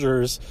child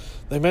soldiers,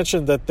 they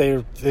mentioned that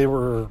there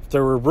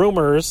were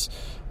rumors,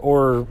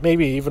 or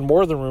maybe even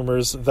more than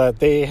rumors, that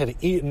they had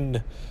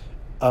eaten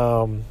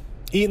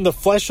the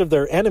flesh of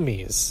their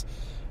enemies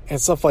and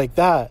stuff like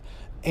that.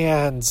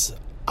 And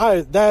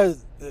that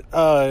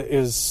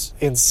is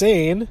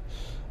insane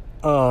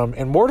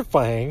and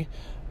mortifying.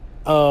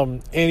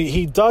 And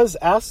he does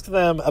ask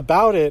them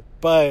about it,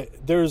 but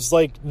there's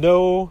like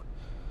I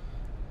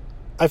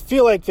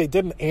feel like they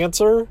didn't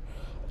answer,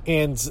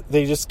 and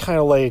they just kind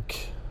of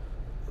like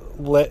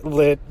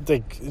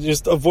they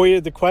just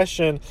avoided the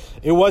question.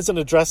 It wasn't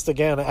addressed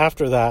again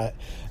after that.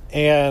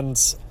 And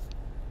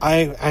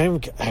I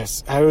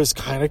was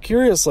kind of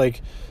curious,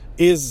 like,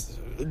 even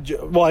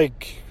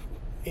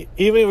if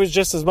it was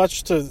just as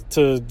much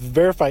to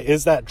verify,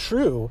 is that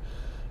true?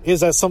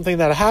 Is that something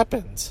that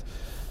happened?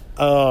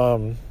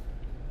 And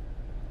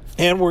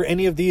were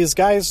any of these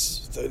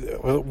guys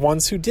the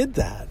ones who did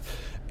that?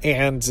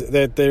 And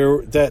that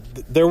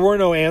there were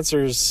no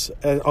answers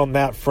on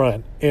that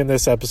front in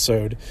this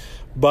episode.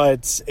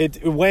 But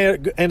it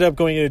ended up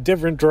going in a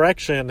different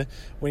direction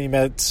when he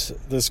met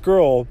this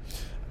girl,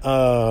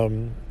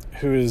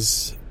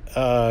 who's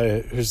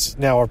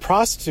now a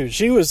prostitute.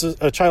 She was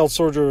a child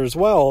soldier as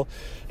well,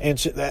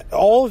 and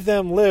all of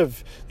them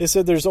live. They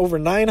said there's over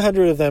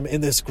 900 of them in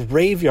this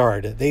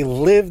graveyard. They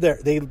live there.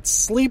 They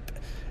sleep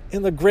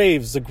in the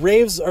graves. The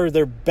graves are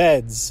their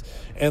beds,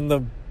 and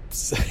the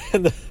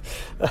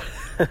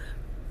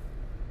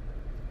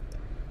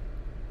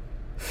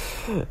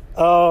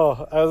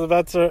oh, I was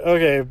about to.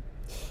 Okay,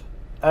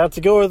 I have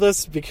to go with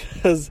this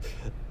because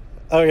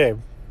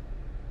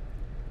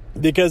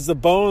the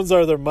bones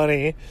are their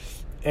money,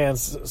 and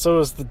so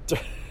is the.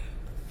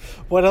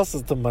 What else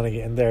is the money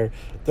in there?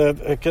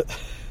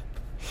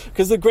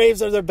 Because the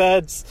graves are their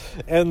beds,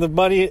 and the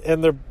money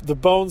and the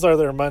bones are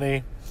their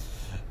money.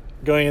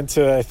 Going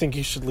into I think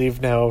you should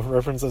leave now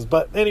references,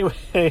 but anyway,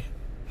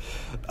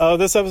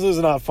 this episode is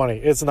not funny.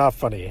 It's not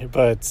funny,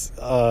 but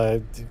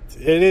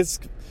it is.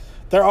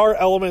 There are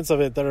elements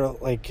of it that are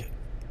like,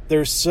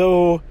 they're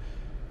so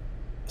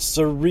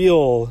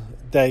surreal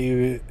that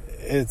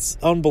it's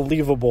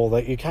unbelievable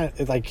that you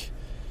can't, like,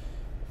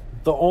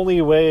 the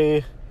only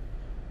way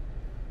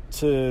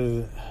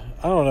to,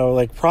 I don't know,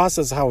 like,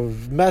 process how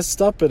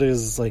messed up it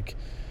is, like,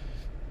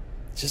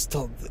 just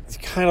to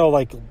kind of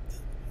like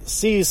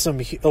see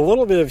a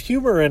little bit of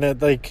humor in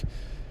it. Like,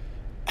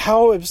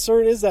 how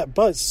absurd is that?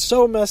 But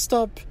so messed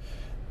up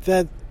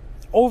that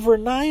over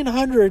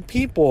 900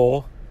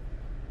 people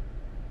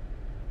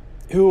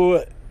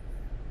who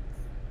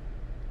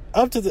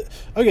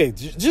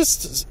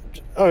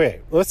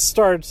let's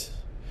start.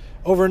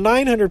 Over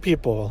 900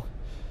 people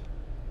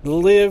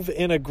live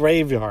in a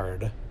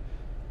graveyard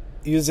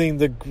using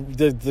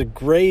the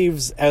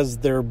graves as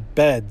their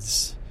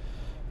beds.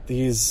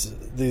 These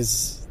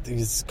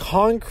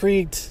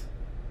concrete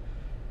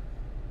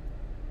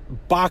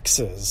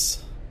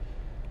boxes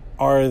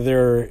are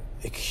their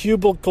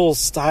cubicle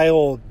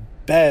style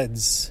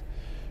beds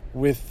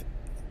with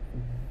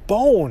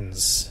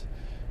bones.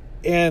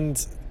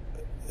 And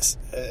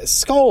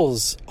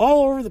skulls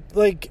all over the,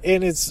 like,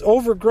 and it's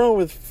overgrown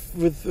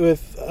with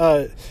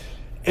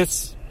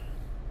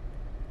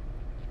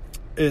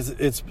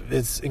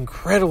it's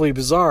incredibly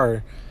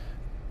bizarre.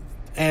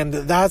 And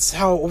that's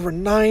how over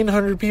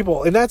 900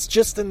 people, and that's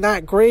just in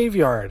that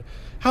graveyard.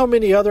 How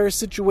many other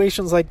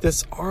situations like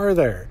this are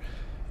there?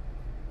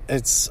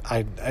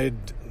 I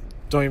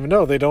don't even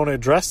know. They don't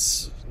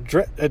address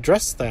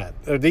that.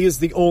 Are these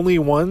the only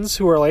ones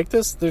who are like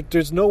this?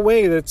 There's no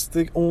way that's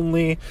the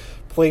only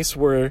place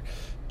where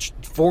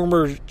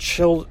former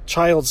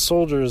child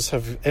soldiers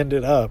have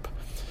ended up.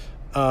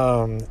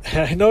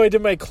 I know I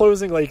did my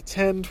closing like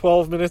 10,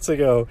 12 minutes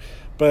ago,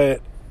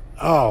 but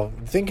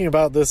thinking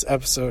about this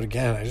episode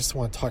again, I just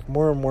want to talk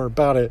more and more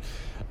about it,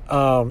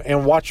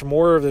 and watch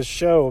more of this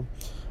show.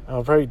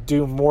 I'll probably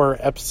do more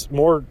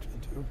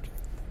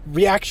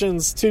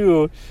reactions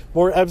to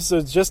more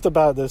episodes just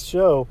about this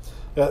show.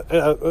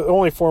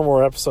 Only 4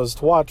 more episodes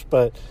to watch,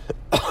 but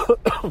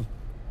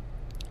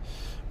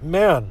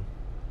man,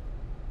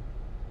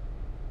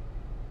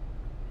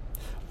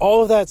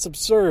 all of that's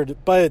absurd,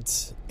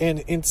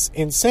 and it's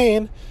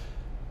insane.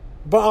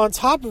 But on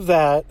top of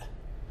that,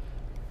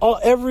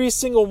 every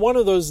single one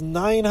of those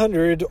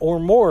 900 or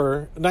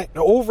more,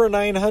 over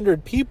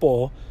 900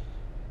 people,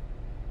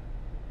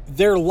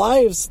 their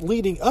lives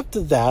leading up to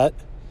that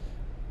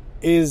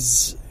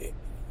is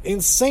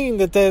insane.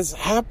 That's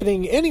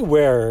happening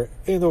anywhere.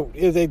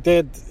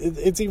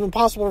 It's even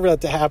possible for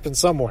that to happen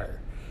somewhere.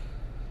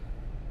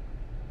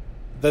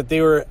 That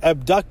they were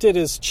abducted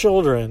as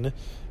children,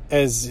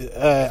 as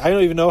I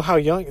don't even know how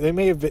young they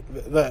may have been.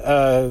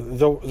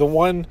 The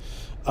one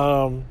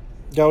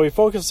that we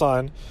focus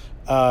on.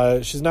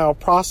 She's now a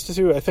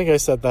prostitute. I think I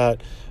said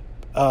that.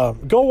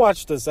 Go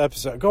watch this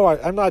episode.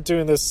 I'm not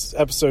doing this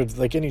episode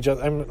like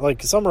I'm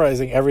like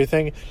summarizing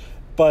everything,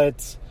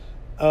 but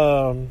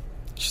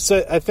she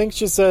said. I think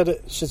she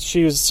said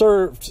she was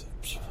served.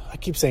 I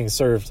keep saying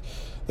served.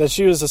 That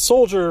she was a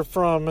soldier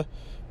from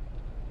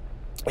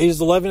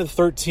ages 11 to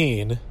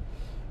 13,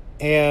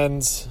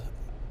 and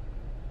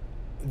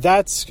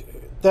that's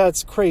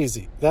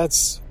crazy.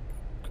 That's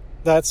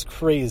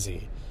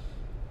crazy.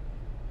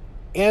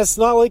 And it's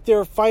not like they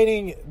were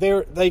fighting. They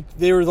were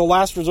the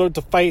last resort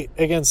to fight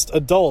against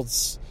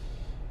adults.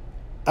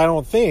 I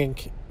don't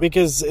think,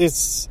 because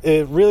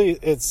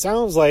it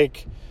sounds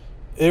like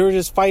they were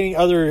just fighting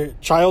other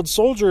child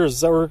soldiers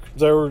that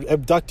were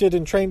abducted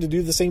and trained to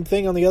do the same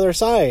thing on the other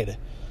side.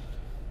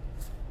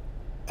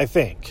 I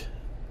think.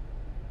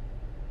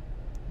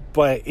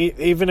 But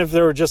even if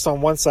they were just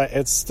on one side,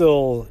 it's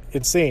still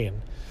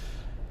insane.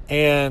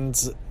 And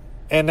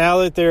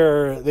now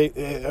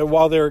that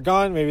while they're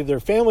gone, maybe their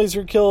families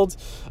are killed.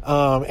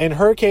 In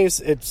her case,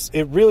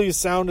 it really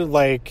sounded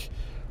like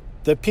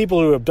the people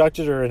who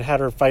abducted her and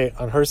had her fight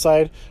on her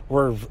side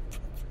were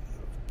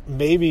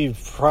maybe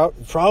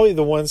probably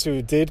the ones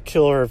who did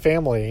kill her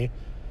family,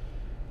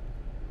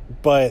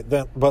 but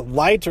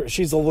lied to her.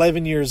 She's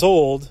 11 years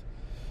old,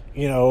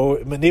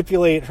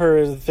 manipulate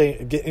her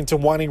get into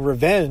wanting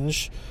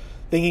revenge,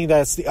 thinking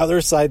that's the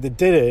other side that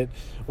did it,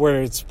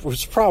 where it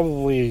was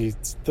probably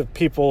the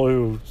people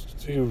who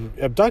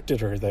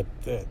abducted her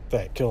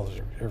that killed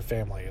her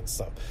family and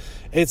stuff.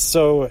 It's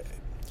so,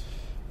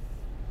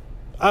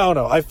 I don't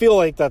know. I feel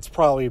like that's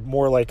probably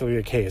more likely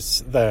the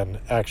case than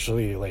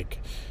actually like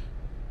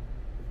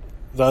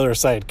the other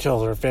side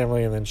killed her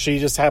family and then she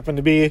just happened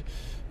to be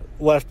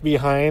left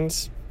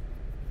behind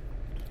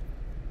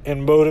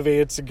and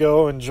motivated to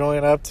go and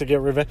join up to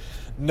get revenge.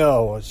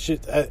 No,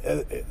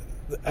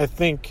 I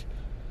think.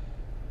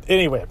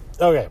 Anyway,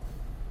 okay.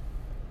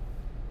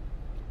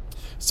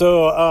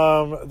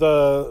 So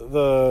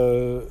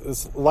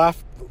this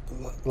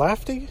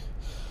Lafty,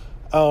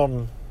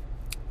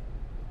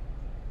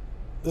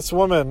 this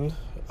woman,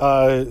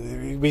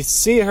 we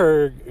see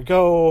her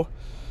go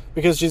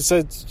because she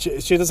said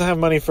she doesn't have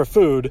money for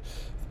food,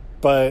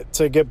 but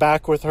to get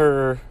back with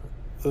her,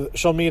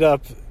 she'll meet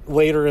up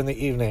later in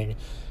the evening.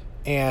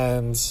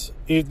 And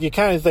you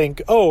kind of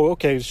think, oh,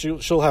 okay,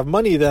 she'll have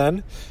money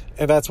then,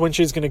 and that's when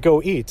she's going to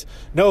go eat.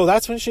 No,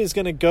 that's when she's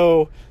going to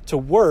go to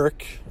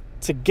work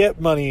to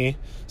get money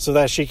so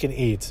that she can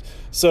eat.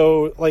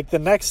 So, like, the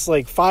next,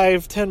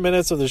 5-10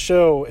 minutes of the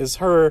show is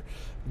her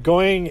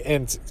going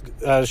and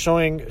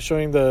showing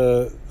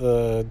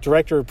the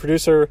director or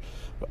producer,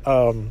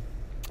 I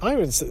don't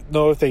even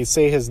know if they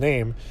say his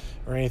name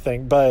or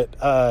anything,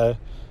 but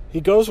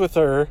he goes with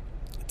her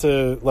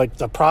to,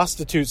 the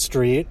prostitute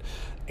street,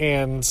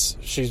 and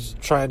she's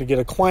trying to get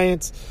a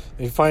client.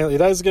 He finally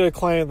does get a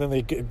client, then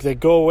they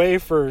go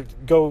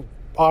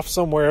off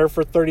somewhere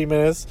for 30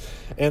 minutes,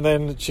 and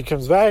then she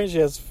comes back and she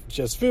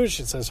has food.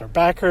 She says her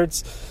back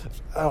hurts.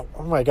 Oh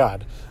my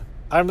God,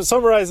 I'm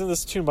summarizing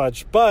this too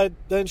much, but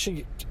then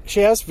she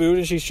has food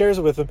and she shares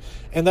it with him,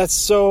 and that's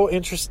so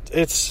interesting.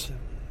 It's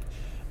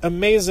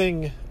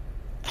amazing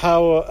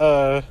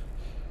how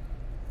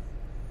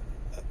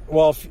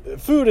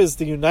food is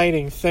the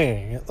uniting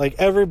thing. Like,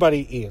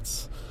 everybody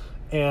eats,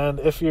 and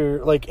if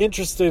you're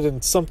interested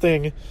in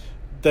something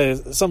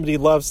that somebody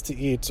loves to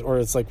eat, or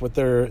it's like what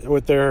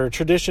their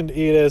tradition to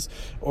eat is,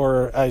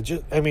 or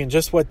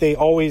just what they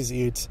always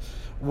eat,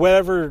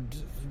 whatever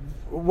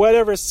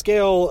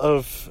scale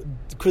of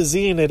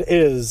cuisine it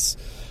is,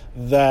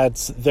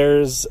 that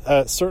there's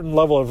a certain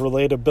level of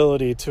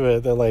relatability to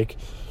it. That like,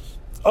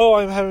 oh,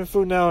 I'm having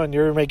food now, and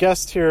you're my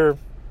guest here,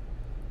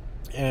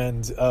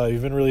 and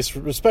you've been really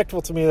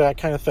respectful to me, that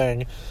kind of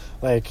thing.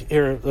 Like,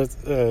 here,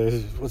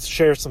 let's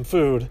share some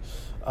food,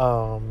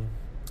 and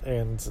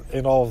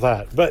all of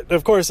that. But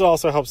of course, it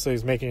also helps that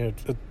he's making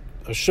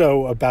a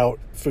show about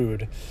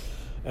food,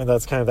 and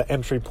that's kind of the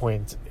entry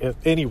point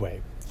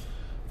anyway.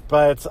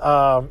 But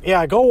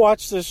go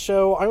watch this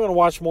show. I'm going to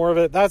watch more of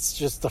it. That's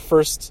just the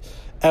first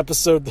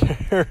episode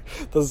there.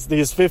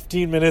 These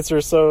 15 minutes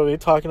or so, me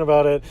talking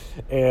about it,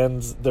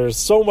 and there's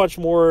so much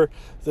more.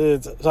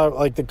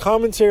 Like the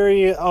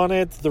commentary on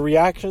it, the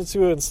reactions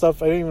to it and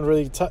stuff. I didn't even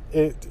really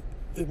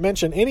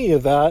mention any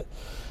of that.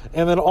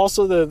 And then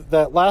also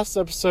that last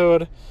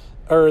episode,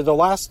 or the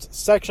last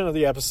section of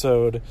the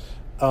episode,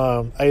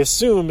 I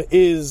assume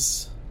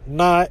is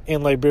not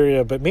in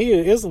Liberia, but maybe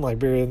it is in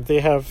Liberia, and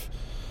they have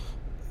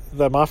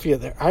the mafia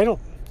there. I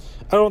don't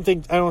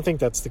think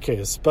that's the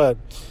case, but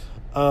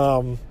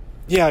go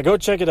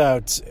check it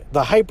out.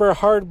 The Hyper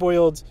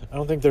Hard-Boiled, I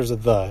don't think there's a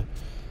the.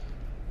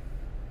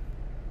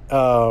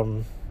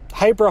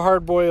 Hyper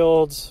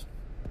Hard-Boiled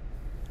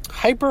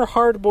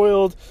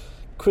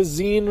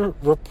Cuisine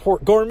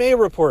Report, Gourmet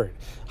Report.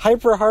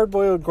 Hyper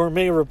Hard-Boiled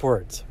Gourmet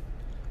Report.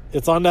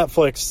 It's on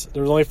Netflix.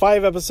 There's only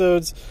 5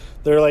 episodes.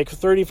 They're like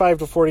 35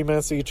 to 40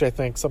 minutes each, I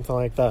think, something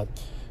like that.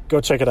 Go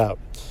check it out.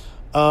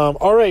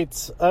 All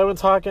right, I've been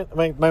talking.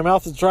 My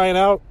mouth is drying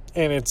out,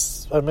 and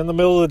I'm in the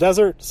middle of the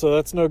desert, so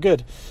that's no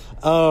good.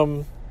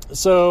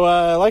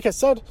 Like I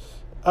said,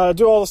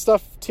 do all the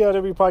stuff,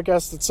 TIW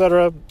podcast,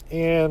 etc.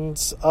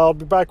 And I'll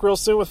be back real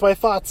soon with my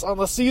thoughts on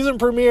the season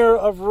premiere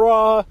of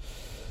Raw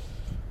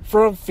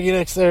from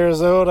Phoenix,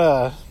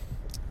 Arizona.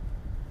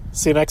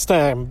 See you next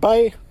time.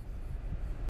 Bye.